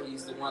manager.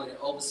 He's the one that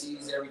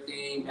oversees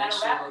everything. Make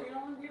sure.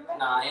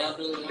 Nah, I am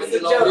doing no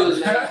music. Don't be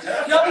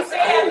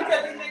saying that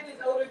because he met this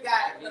older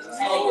guy. He's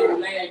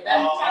so laid back.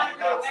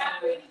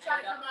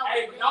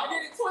 Hey, don't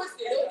get it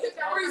twisted. He'll kick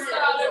that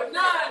freestyle every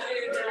now and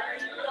then. You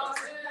know what I'm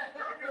saying?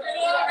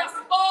 I got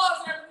some balls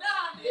every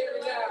now and then.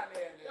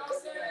 You know what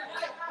I'm saying?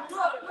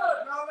 Look.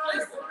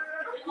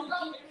 If you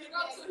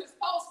go to his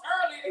post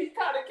earlier, he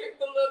kind of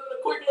kicked a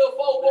quick little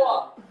faux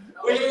bar.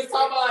 When he was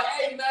talking about,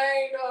 hey,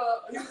 man,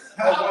 when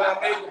I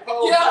made the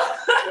post,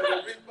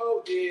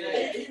 he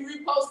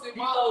reposted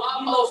my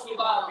post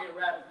about me a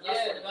rapper.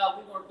 Yeah,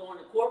 we weren't going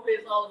to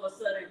corporate. All of a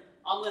sudden,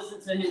 I'm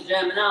listening to him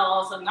jamming out. All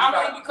of a sudden,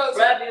 because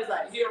rapping is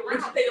like, what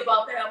you think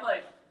about that? I'm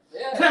like,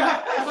 yeah.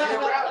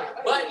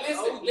 But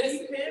listen.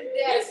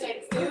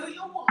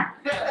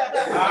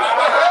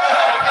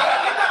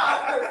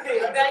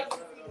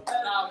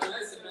 Nah, but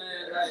listen,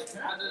 man. Like, I just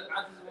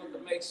wanted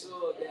to make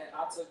sure that I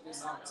took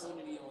this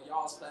opportunity on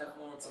y'all's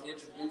platform to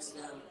introduce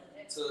them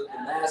to the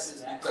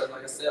masses because,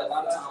 like I said, a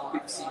lot of times when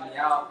people see me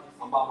out,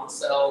 I'm by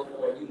myself,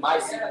 or you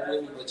might see them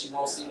with me, but you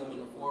won't see them in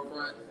the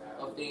forefront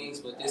of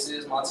things. But this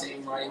is my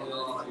team right here. These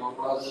are my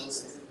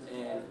brothers,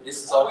 and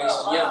this is always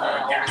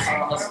man.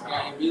 Overtime Hustle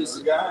Game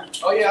Music.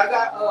 Oh yeah, I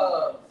got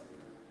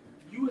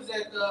you was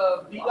at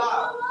B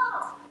Live.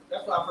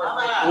 That's what I first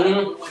met. We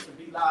went to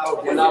B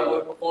Live. When I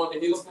would perform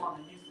in Houston.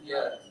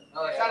 Yeah.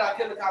 Shout out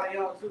Killer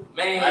Calion too.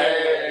 Man,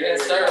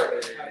 yes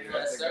sir.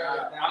 Yes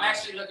sir. I'm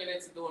actually looking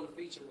into doing a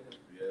feature with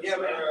him. Yeah,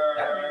 man.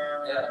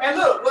 Yeah. And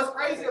look, what's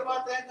crazy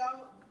about that,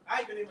 though? I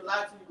ain't gonna even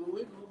lie to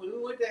you. When we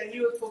went there and he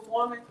was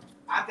performing,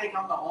 I think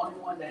I'm the only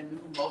one that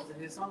knew most of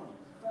his songs.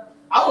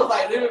 I was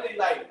like literally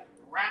like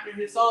rapping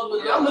his songs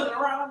with him. I'm looking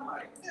around, I'm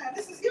like, yeah,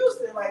 this is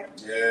Houston. Like, how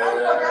the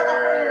fuck I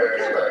got with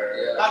Killer?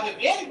 Yeah. Like, if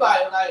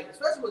anybody, like,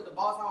 especially with the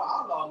Boss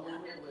Hog Outlaw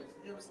movement with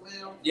him,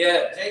 Slim,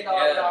 Yeah.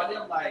 J-Dog, and all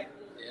them, like,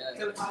 Yeah.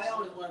 Killer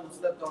Calion is one who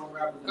slept on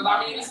rappers. Because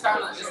I mean, it's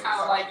kind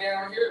of like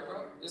down here,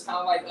 bro. It's kind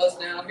of like us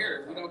down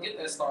here. We don't get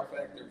that star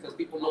factor because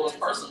people know us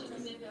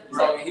personally.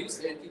 So in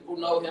Houston, people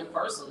know him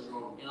personally. You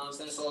know what I'm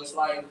saying? So it's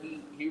like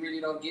he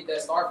really don't get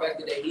that star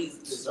factor that he's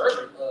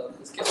deserving of.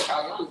 Because Killer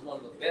Calion is one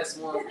of the best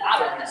ones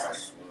out of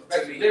Houston.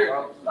 To me,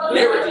 bro.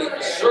 Lyrically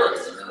for sure.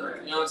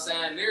 You know what I'm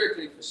saying?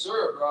 Lyrically for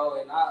sure,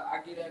 bro. And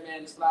I give that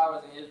man his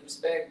flowers and his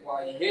respect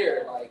while you're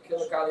here. Like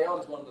Killer Calion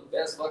is one of the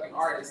best fucking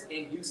artists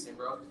in Houston,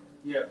 bro.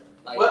 Yeah.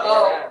 Like,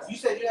 Well, you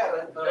said you had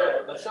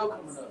a show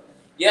coming up.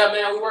 Yeah,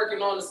 man, we're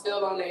working on the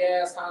Still on the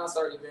Ass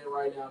concert event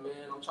right now,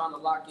 man. I'm trying to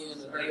lock in a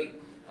date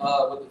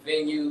with the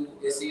venue.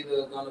 It's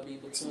either going to be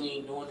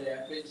between doing it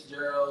at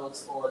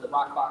Fitzgerald's or the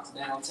Rock Box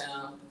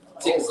downtown.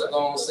 Tickets are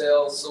going on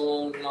sale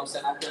soon. You know what I'm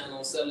saying? I plan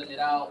on selling it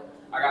out.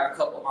 I got a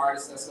couple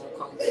artists that's going to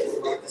come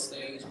through off the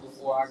stage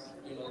before I,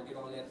 get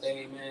on that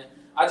thing, man.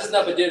 I just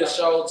never did a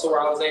show to where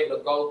I was able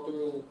to go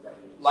through,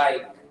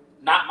 like,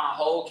 not my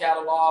whole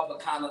catalog, but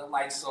kind of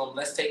like some,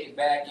 let's take it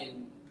back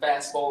and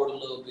fast forward a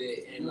little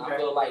bit. And I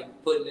feel like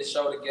putting this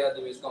show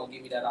together is going to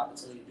give me that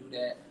opportunity to do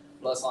that.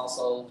 Plus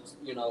also,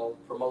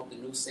 promote the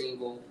new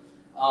single.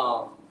 You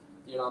know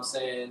what I'm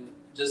saying?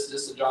 Just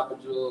to drop a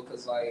jewel,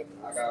 because, like,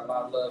 I got a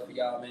lot of love for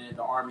y'all, man.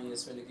 The Army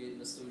is finna get in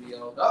the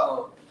studio.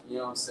 Uh-oh. You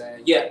know what I'm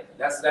saying? Yeah,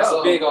 that's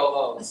a big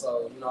O.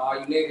 So, all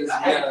you niggas, y'all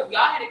had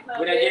it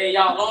we done gave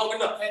y'all long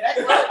enough. We done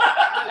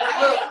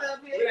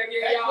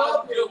gave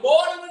y'all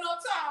more than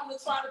enough time to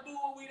try to do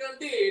what we done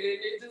did,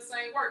 and it just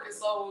ain't working.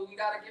 So you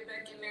gotta get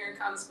back in there and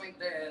kind of spank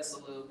their ass a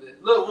little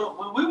bit. Look,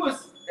 when we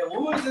was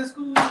in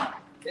school,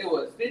 it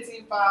was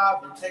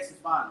 15-5 and Texas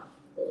Finals.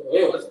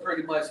 It was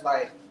pretty much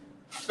like,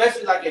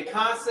 especially like a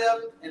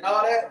concept and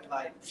all that,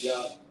 like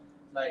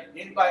like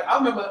anybody. I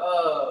remember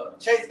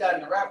Chase got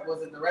in the rap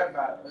battle.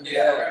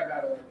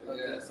 Yeah,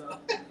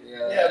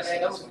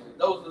 man, those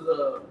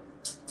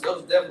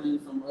was definitely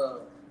some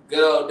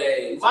good old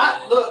days.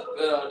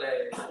 Good old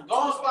days. Go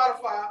on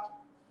Spotify,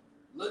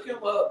 look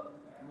him up.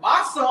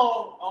 My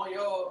song on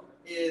your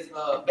is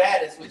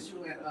Baddest with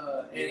you and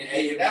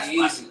that's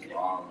my shit.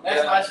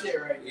 That's my shit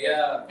right there.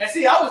 Yeah. And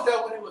see, I was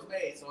there when it was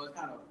made, so it's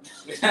kind of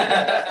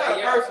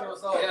personal.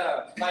 So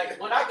like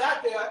when I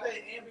got there, I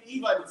think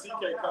MBE like the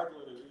TK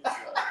calculator.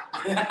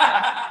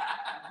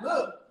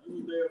 Look,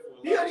 you there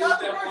for he a young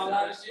person. a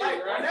lot of shit,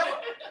 right?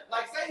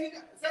 Like say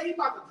he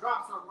about to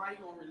drop something, right?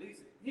 He gonna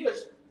release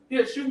it.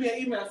 He'll shoot me an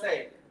email and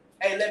say,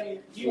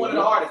 "Hey, you one of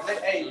the artists.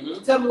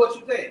 Tell me what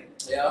you think."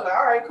 Yeah. I'm like,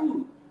 all right,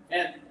 cool.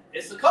 And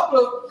it's a couple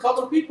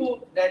of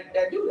people that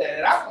do that.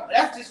 And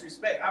that's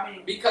disrespect. I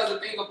mean, because the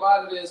thing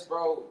about it is,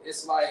 bro,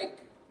 it's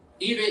like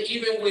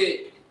even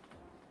with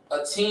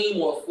a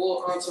team or a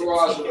full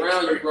entourage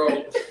around you,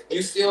 bro,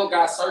 you still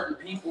got certain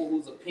people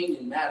whose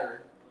opinion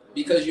matter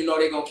because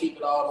they're gonna keep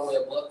it all the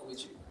way a buck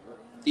with you.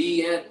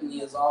 D. Anthony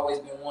has always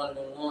been one of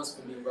them ones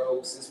for me,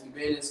 bro. Since we've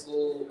been in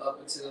school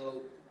up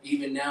until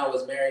even now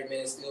as married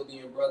men, still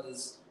being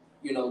brothers,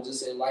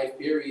 just in life,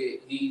 period.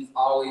 He's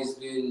always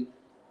been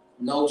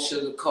no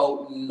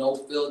sugarcoating, no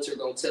filter,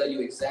 gonna tell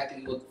you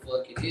exactly what the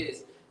fuck it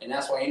is. And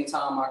that's why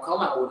anytime I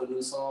come out with a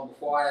new song,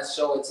 before I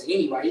show it to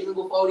anybody, even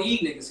before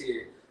these niggas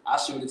here, I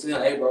shoot it to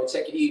him. Hey, bro,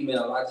 check your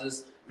email. I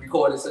just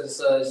recorded such and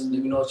such. Let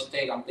me know what you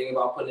think. I'm thinking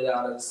about putting it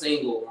out as a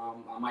single.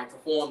 I might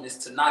perform this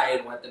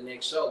tonight or at the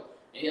next show.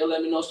 And he'll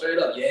let me know straight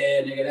up.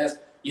 Yeah, nigga,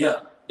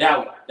 that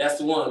one. That's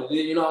the one.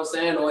 You know what I'm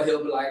saying? Or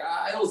he'll be like,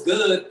 it was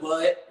good,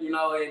 but,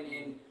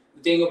 and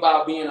the thing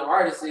about being an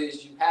artist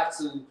is you have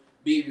to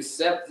be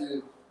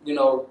receptive,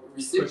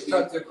 recipient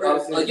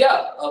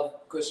of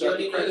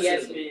constructive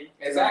criticism.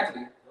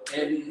 Exactly.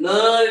 And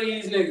none of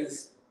these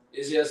niggas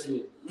is just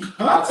me.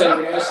 I'll tell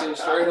you that shit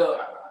straight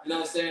up. You know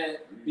what I'm saying?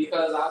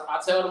 Because I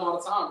tell them all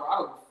the time, bro, I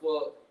don't give a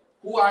fuck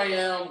who I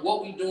am,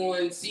 what we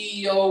doing,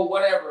 CEO,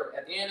 whatever.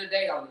 At the end of the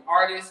day, I'm an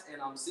artist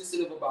and I'm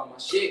sensitive about my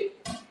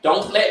shit.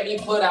 Don't let me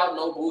put out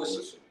no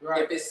bullshit.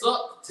 Right. If it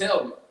suck,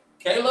 tell me.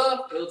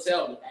 K-Love, he'll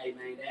tell me, hey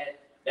man,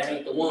 that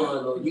ain't the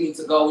one, or you need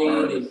to go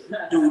in and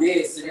do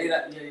this.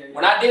 And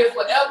when I did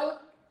Forever,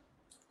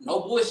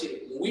 no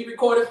bullshit. When we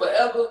recorded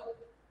Forever,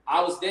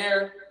 I was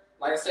there.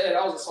 Like I said,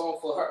 that was a song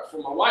for her, for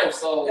my wife.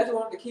 So That's the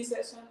one with the key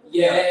session?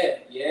 yeah.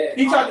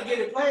 He tried to get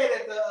it played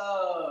at the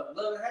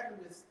Love and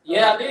Happiness.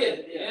 Yeah, I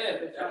did. Yeah.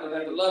 That was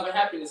at the Love and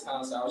Happiness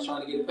concert. I was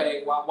trying to get it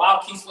paid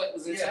while Keith Sweat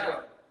was in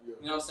town. You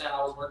know what I'm saying?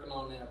 I was working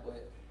on that,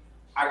 but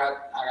I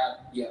got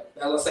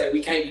as I say,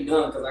 we can't be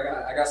done because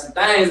I got some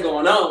things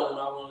going on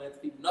I want to let the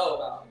people know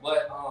about.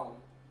 But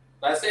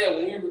like I said,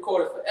 when we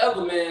recorded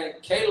Forever, man,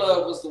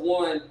 K-Love was the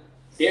one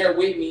there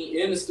with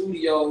me in the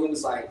studio. He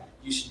was like,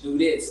 you should do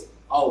this.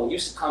 Oh, you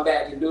should come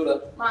back and do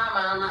the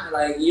my.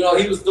 Like, you know,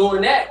 he was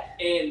doing that.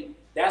 And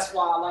that's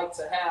why I like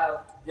to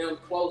have him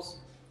close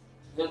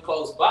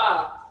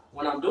by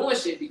when I'm doing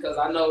shit, because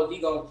I know he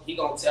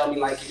gonna tell me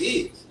like it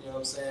is. You know what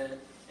I'm saying?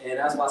 And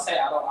that's why I say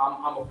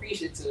I'm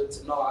appreciative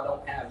to know I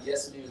don't have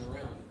yes men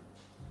around me.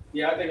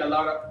 Yeah, I think a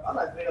lot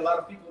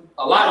of people.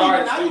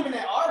 Not even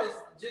that artists,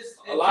 just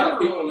a lot of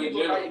people in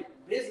general.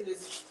 Like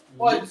business.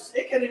 Or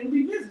it can even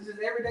be business, just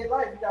everyday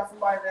life. You got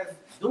somebody that's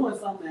doing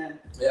something. And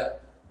yeah.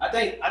 I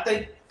think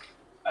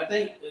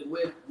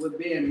with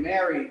being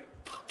married,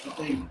 I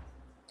think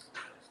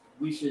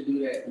we should do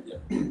that.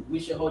 Yeah. We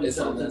should hold It's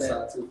on ourselves to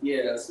that that. side too.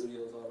 Yeah.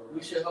 Studios all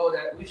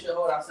around. We should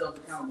hold ourselves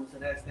accountable to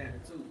that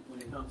standard too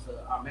when it comes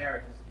to our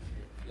marriages.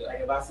 Yeah.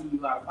 Like if I see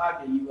you out of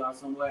pocket, you out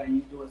somewhere and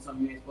you doing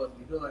something you ain't supposed to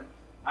be doing,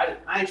 I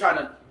ain't trying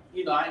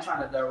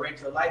to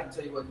direct your life and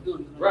tell you what to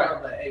do. Right.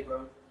 I'm like, hey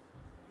bro,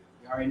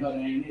 you already know that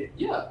ain't it.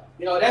 Yeah.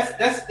 You know,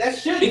 that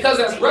shit. Because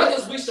as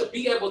brothers, we should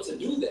be able to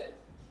do that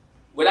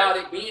without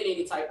it being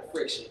any type of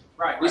friction.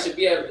 Right. We should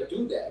be able to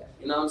do that.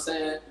 You know what I'm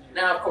saying?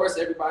 Now, of course,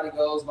 everybody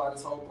goes by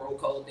this whole bro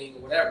code thing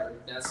or whatever.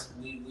 That's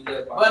we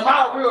live by. But if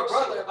I'm a real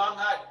brother, if I'm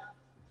not,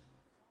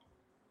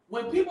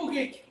 when people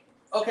get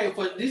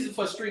this is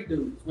for street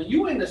dudes. When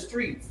you in the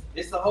streets,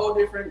 it's a whole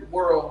different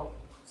world,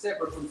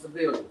 separate from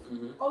civilians.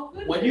 Mm-hmm. Oh,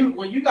 good.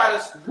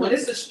 When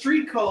it's a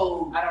street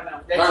code, I don't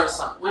know. Learn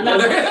something.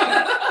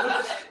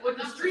 With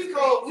the street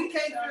code, we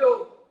can't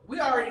feel. We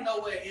already know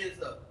where it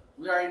ends up.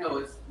 We already know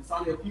it's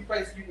only a few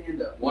places you can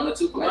end up. One or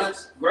two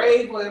places.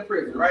 Grave or in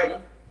prison, right?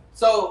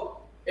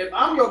 So if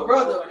I'm your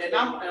brother and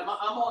I'm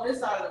on this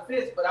side of the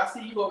fence, but I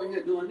see you over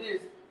here doing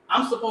this,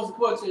 I'm supposed to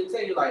come to you and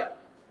tell you like,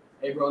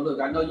 hey bro, look,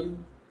 I know you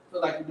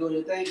feel like you're doing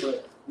your thing,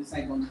 but this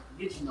ain't gonna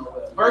get you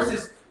nowhere.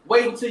 Versus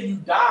waiting till you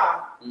die,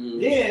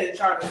 then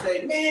trying to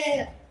say,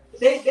 man,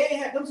 they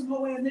had them some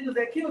whole ass niggas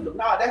that killed them.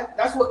 Nah,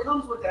 that's what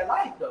comes with that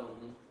life though.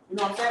 You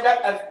know what I'm saying?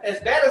 That as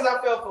bad as I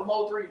felt for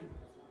Mo3,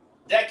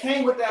 that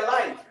came with that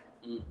life.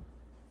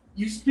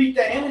 You speak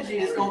that energy,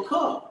 it's gonna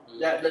come.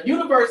 That the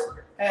universe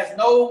has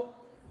no.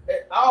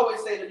 I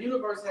always say the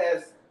universe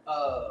has.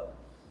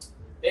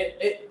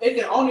 It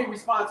can only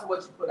respond to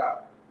what you put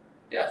out.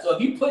 Yeah. So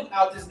if you put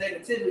out this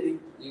negativity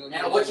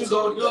and what you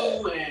gonna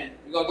do, and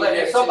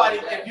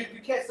if you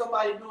catch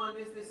somebody doing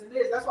this and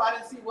this, that's why I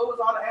didn't see what was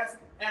all the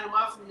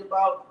animosity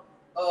about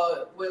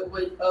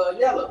with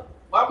Yella.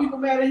 Why people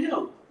mad at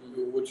him?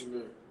 What you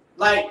mean?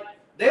 Like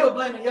they were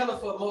blaming Yella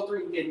for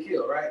Mo3 getting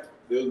killed, right?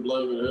 They was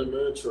blaming him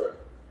and Trap.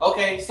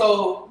 Okay,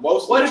 so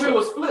Mostly what if Trap. it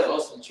was flipped?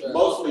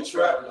 Mostly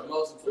Trap.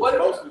 What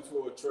Mostly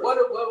toward Trap. What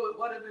if it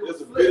was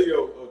There's a flipped?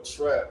 video of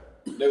Trap.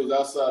 They was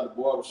outside the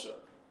barbershop.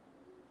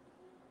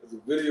 There's a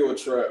video of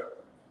Trap.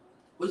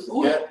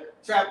 Who? Yeah.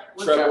 Trap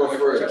Boy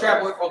Fred.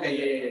 Trap Boy.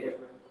 Okay,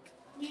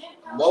 yeah.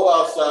 Mo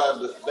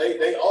outside.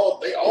 They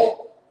all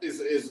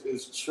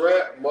is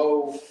Trap,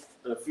 Mo,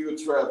 and a few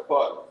Trap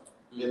partners,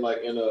 and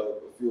a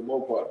few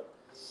more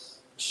partners.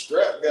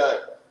 Trap got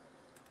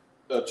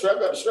the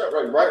strap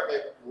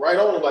right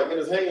on him, like in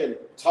his hand,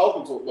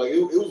 talking to him. Like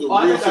it was a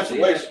real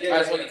situation.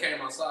 That's when he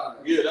came outside.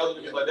 Yeah, that was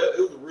like that.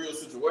 It was a real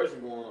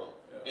situation going on,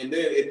 and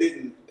then it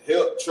didn't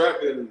help. Trap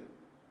didn't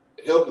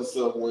help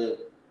himself when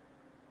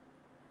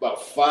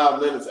about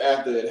 5 minutes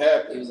after it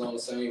happened, he was on the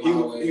same.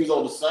 He was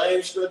on the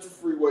same stretch of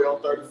freeway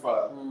on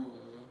 35.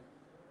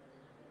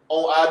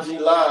 On IG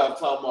Live,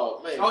 talking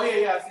about, man. Oh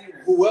yeah, I seen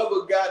that.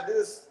 Whoever got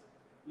this,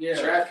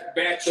 traffic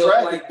backed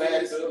up like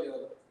this.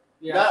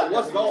 Yeah, not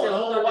what's going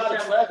on, why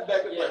the traffic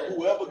back up, like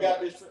whoever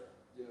got this.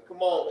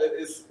 Come on,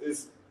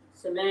 it's.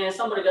 So man,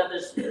 somebody got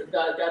this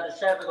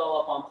traffic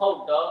all up on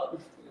Pope, dog.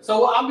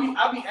 So I'll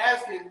be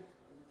asking,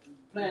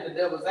 playing the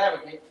devil's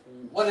advocate,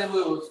 what if it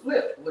was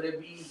flipped? Would it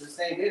be the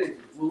same energy?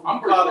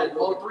 I'm calling it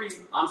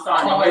Mo3. I'm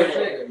starting to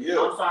hear that. Yeah.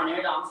 I'm starting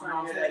to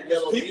hear that.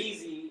 Yellow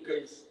Beezy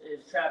is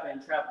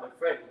trapping Trap with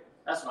Freddie.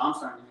 That's what I'm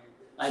starting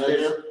to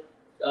hear.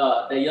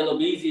 Like the Yellow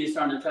Beezy is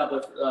starting to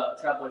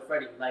trap with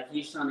Freddie. Like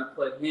he's trying to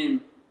put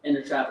him in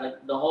the trap.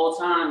 Like the whole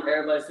time,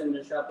 everybody's in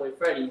the trap with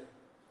Freddie,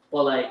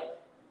 but like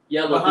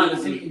Yellow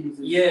Beezy.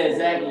 Yeah,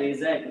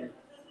 exactly.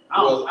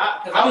 I was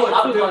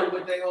familiar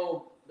with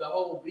the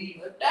whole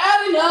beat.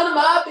 That ain't none of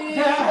my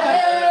business.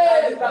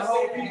 The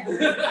whole beat.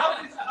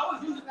 I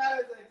was using that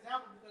as an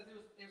example because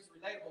it was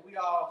relatable. We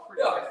all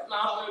pretty much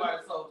talk about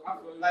it. So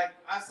like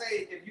I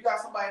say, if you got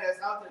somebody that's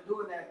out there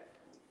doing that,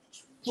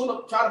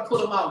 try to pull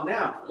them out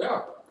now.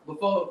 Yeah.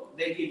 before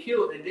they get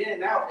killed, and then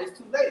now it's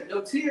too late.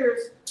 Your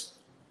tears.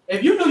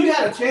 If you knew you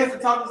had a chance to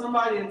talk to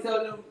somebody and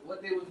tell them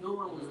what they was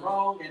doing was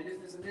wrong and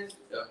this and this,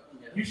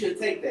 you should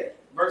take that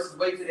versus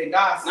wait till they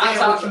die saying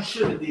what you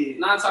should have did.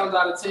 9 times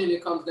out of 10,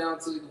 it comes down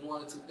to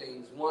one or two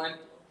things. One,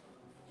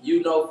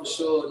 you know for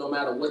sure, no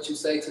matter what you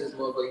say to this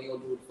motherfucker, he gonna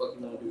do what the fuck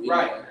he gonna do anyway.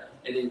 Right.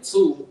 And then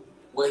 2,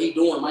 what he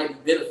doing might be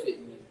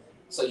benefiting you,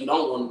 so you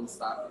don't want him to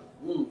stop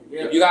it.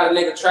 If you got a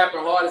nigga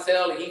trapping hard as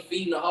hell and he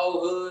feeding the whole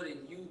hood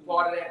and you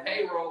part of that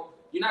payroll,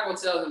 you're not gonna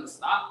tell him to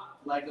stop.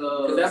 Like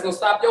because that's gonna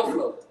stop your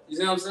flow. You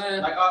see what I'm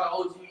saying? Like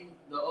all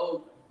the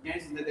old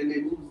gangsters that they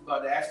made movies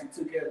about, they actually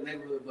took care of the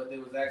neighborhood, but they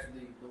was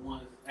actually the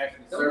ones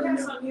actually serving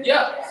them.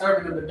 Yeah,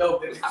 serving them the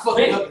dope that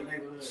fucking up the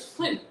neighborhood.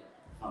 Plenty,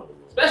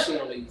 especially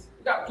on these.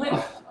 We got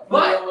plenty.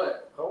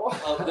 But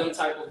of them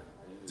type of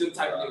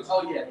niggas.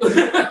 Oh yeah.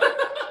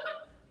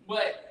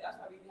 But That's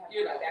why we have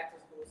you know, back to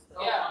school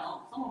stuff.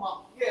 Some of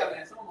them,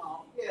 man.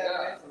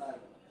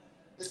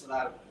 It's a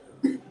lot of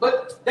it.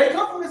 But they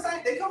come from the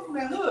same. They come from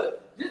that hood.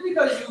 Just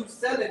because you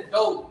selling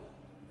dope,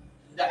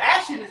 the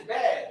action is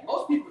bad.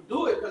 Most people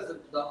do it because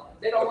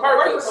they don't want to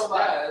work with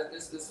nobody.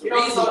 It's you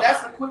know, so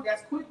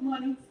that's quick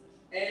money,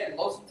 and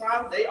most of the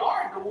time they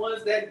are the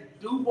ones that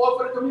do more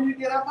for the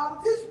community than our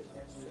politicians.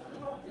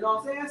 You know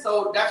what I'm saying?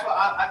 So that's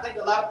why I think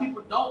a lot of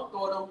people don't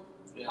throw them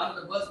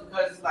under the bus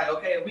because it's like,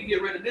 okay, if we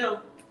get rid of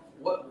them,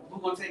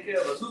 who's gonna take care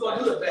of us? Who's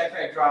gonna do the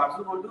backpack drives?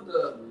 Who's gonna do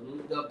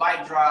the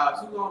bike drives?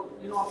 Who's gonna,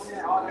 you know what I'm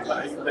saying? All that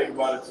Like, you stuff. think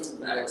about it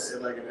too,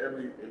 like in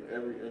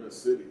every inner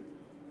city,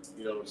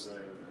 you know what I'm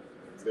saying?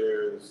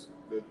 There's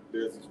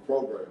these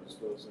programs,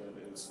 you know what I'm saying?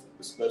 It's,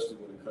 especially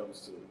when it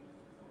comes to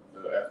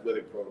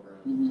athletic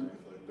programs and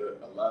things like that.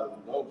 A lot of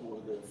the noble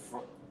boys in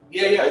front.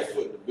 They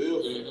foot the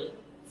bill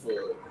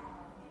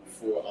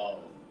for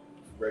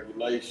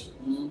regulation,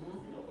 you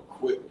know,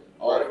 equipment,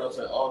 all that. You know what I'm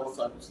saying? All this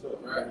type of stuff.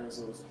 Right. And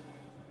so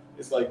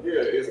it's like,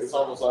 it's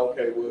almost like,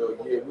 okay, well,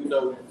 we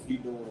know he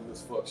doing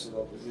this fuck shit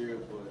over here,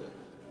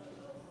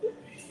 but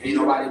ain't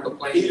nobody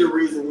complaining. He the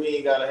reason we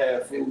ain't gotta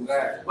have food.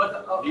 Exactly.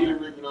 But he the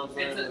reason, you know what I'm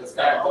saying? It's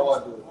kind of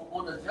hard to.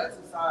 On the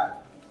Judson side,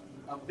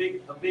 a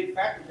big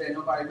factor that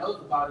nobody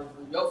knows about is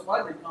your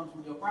funding comes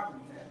from your property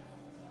tax.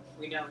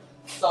 We know.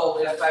 So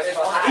if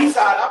on the east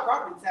side, our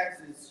property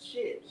tax is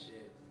shit.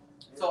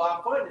 So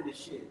our funding is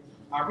shit.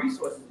 Our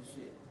resources is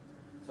shit.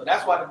 So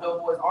that's why the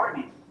dope boys are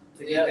needed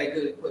to get that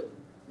good equipment.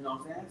 You know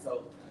what I'm saying?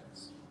 So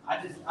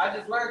I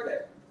just learned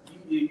that.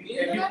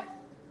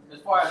 As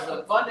far as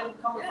the funding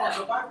coming from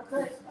your property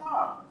tax,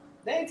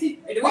 they ain't teach.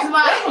 The reason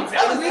why like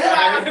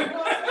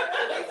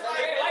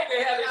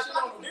they have this shit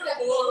on the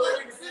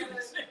billboard.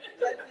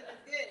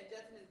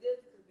 Justin is good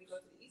because we go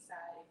to the east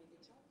side and we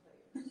get your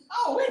players.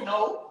 Oh, we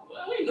know.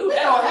 Well, we knew They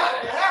that. don't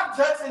have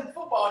Judson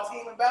football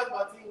team and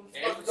basketball team.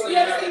 So you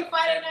ever see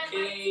Friday Night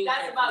Lights?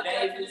 That's about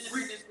Judson in the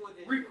business school.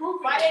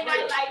 Recruitment. Friday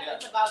Night Lights,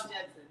 that's about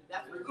Judson.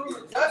 That's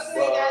recruitment.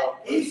 Judson,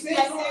 East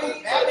Central,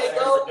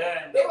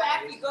 they would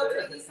actually go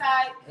to the east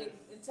side and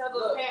tell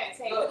those parents,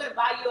 hey, we're gonna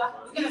buy you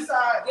we're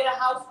gonna get a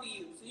house for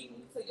you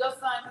so your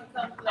son can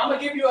come play. I'm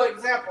gonna give you an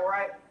example,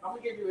 right?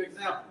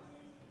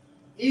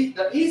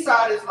 The east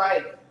side is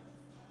like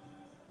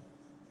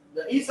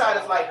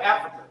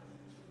Africa.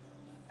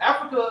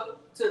 Africa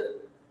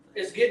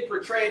is getting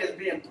portrayed as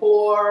being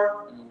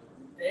poor,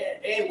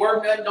 ain't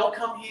worth nothing, don't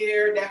come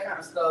here, that kind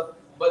of stuff.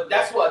 But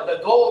that's what the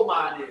gold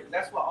mine is.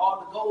 That's what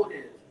all the gold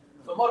is.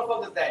 So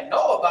motherfuckers that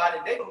know about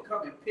it, they gonna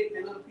come and pick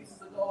their little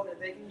pieces of gold that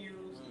they can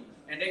use,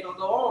 and they gonna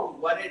go on.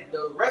 While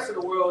the rest of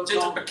the world is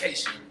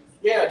gentrification.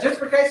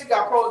 Gentrification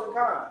got pros and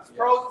cons.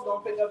 Pros is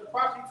gonna pick up the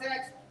property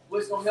tax,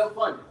 which is gonna help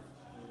fund it.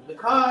 The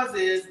cons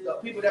is the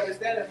people that have been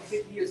standing for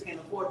 50 years can't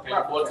afford the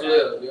property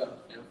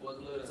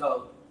tax.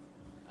 So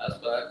that's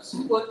facts.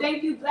 Well,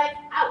 thank you, Black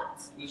Out,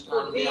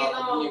 for being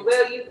on we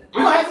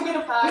gonna have to get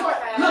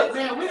look,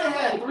 man, we done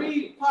had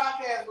 3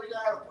 podcasts where you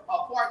have a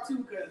part 2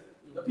 because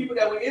the people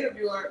that we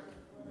interview are,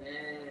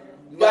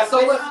 you got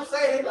so much to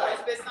say. Like,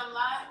 spit some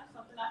live,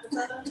 something after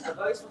the other, a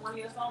voice from one of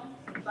your songs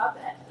about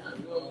that.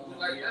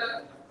 Like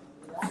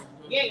that.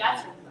 You ain't got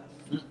to.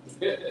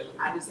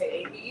 I just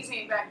say AB, you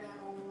ain't back down.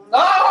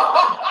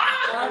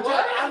 I'm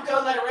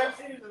just like Rap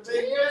City, the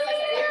big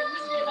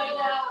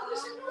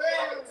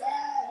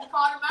You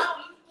called him out.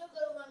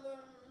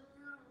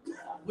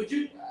 Would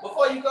you,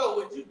 before you go,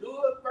 would you do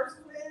a versus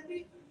with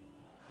Andy?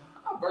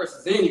 I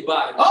versus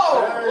anybody. I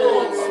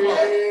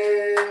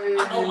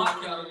know my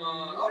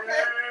catalog.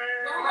 Okay.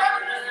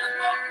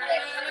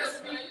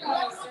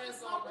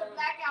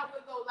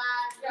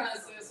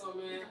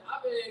 Man.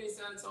 I've been in the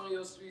San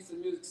Antonio streets and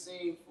music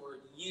scene for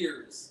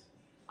years.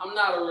 I'm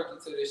not a rookie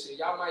to this shit.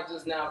 Y'all might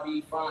just now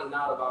be finding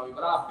out about me,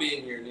 but I've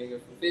been here, nigga.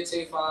 From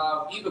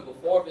 15-5, even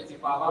before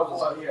 15-5,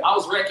 I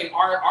was wrecking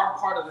our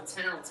part of the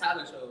town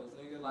talent shows,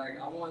 nigga. Like,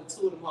 I won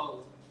 2 of them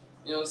hoes.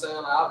 You know what I'm saying?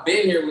 Like, I've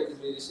been here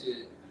with this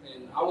shit.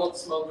 And I want to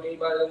smoke with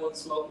anybody that wants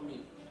to smoke with me.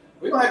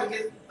 We're going to have to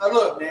get a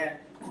look, man.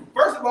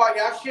 First of all,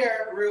 y'all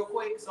share it real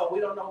quick so we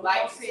don't know who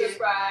like, see it.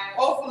 subscribe.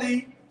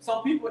 Hopefully,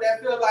 some people that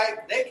feel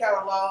like their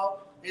catalog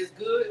is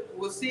good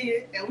will see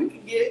it and we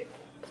can get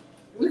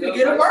We could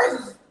get a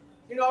versus.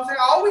 You know what I'm saying?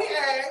 All we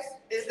ask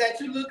is that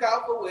you look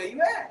out for where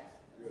you at.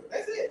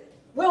 That's it.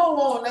 We don't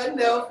want nothing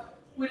else.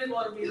 We just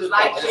want to be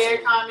like, share,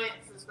 comment,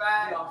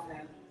 subscribe. You know what I'm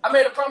saying? I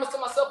made a promise to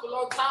myself a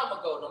long time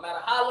ago. No matter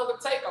how long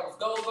it take, I was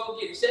gonna go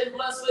get it. Shedding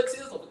blood, sweat,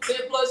 tears over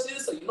 10 plus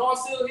years. So you know I'm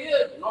still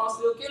here. You know I'm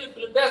still killing,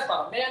 feeling best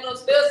by a man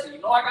upstairs. So you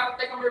know I gotta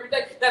thank him every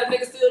day. That a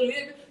nigga still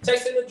living,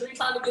 chasing the dream,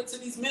 trying to get to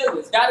these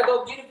millions. Gotta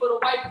go get it for the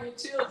wife and the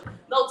children.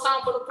 No time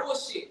for the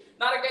bullshit.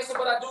 Not against it,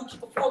 but I do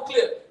keep a full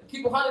clip.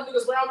 Keep 100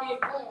 niggas around me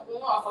and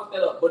I fucked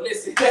that up. But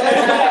listen.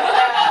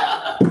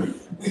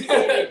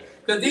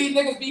 Cause these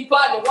niggas be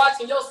plotting and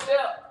watching your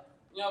step.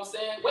 You know what I'm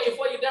saying? Waiting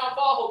for your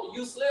downfall, hoping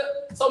you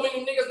slip. So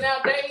many niggas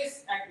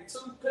nowadays acting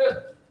too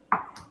clip.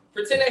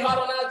 Pretend they hard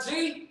on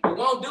IG, they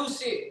won't do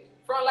shit.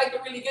 Front like they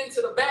really get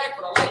into the bag,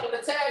 but I like the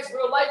tags.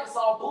 Real life, it's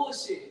all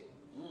bullshit.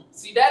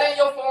 See, that ain't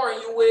your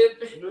foreign you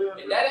with,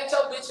 and that ain't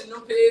your bitch in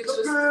them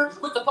pictures. You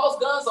put the post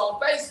guns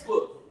on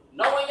Facebook.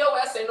 Knowing your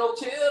ass ain't no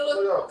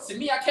killer. See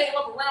me, I came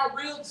up around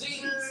real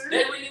G's.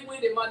 They really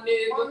with it, my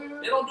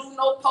nigga. They don't do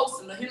no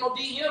posting, no hit no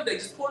DM. They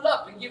just pull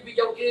up and give you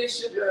your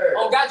issue.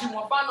 Oh God, you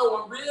want to find no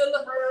one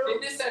realer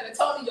than this San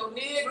Antonio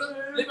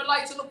nigga. Living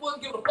life to the full,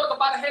 give a fuck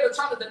about a hater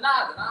trying to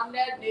deny that I'm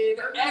that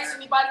nigga. Ask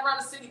anybody around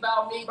the city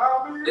about me.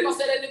 They gon'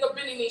 say that nigga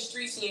been in these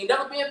streets. He ain't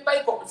never been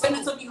faithful,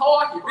 pretending to be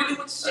hard. He really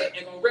with the shit.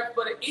 They gon' rep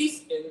for the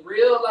East in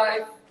real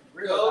life.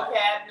 No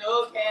cap,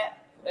 no cap.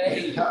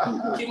 Hey,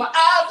 keep my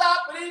eyes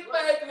out for these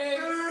fake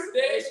niggas.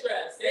 Stay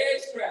strapped.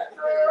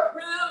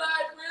 Real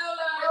life.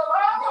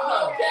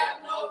 No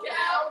cap. Got no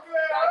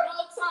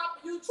time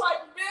for you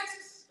trifling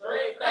bitches.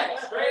 Straight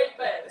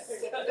facts.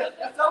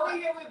 So we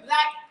here with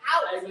Black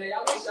Out. Hey man, I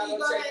wish y'all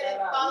go check that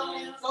out,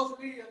 man. Social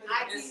media.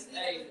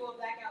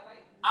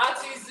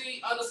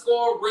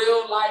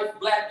 ITZ_real life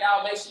blackout.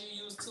 Make sure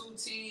you use 2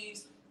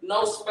 T's,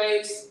 no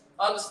space.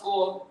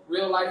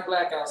 _real life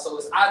blackout. So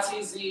it's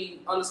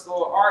ITZ_REALLIFE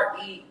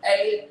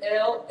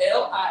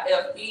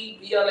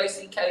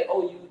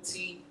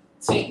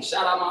BLACKOUTT.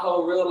 Shout out my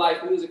whole real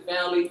life music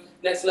family,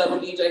 Next Level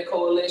DJ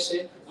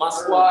Coalition, my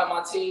squad,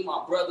 my team,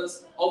 my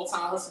brothers,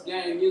 Overtime Hustle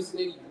Gang Music.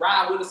 Nigga, you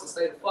ride with us and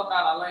stay the fuck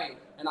out of our lane.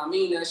 And I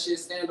mean that shit,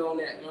 stand on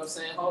that. You know what I'm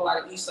saying? Whole lot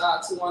of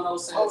Eastside 210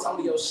 San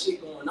Antonio shit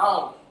going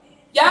on.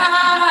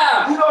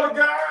 Yeah! You know the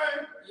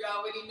game. You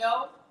already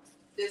know.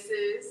 This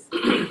is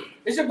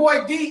It's your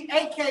boy D,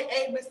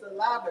 aka Mr.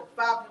 Live at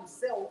 5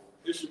 himself.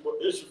 It's your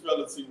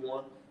fella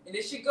T1. And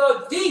it should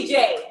go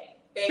DJ.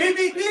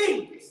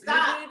 BBD.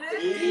 Stop.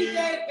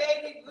 DJ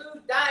Baby Blue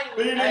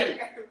Diamond.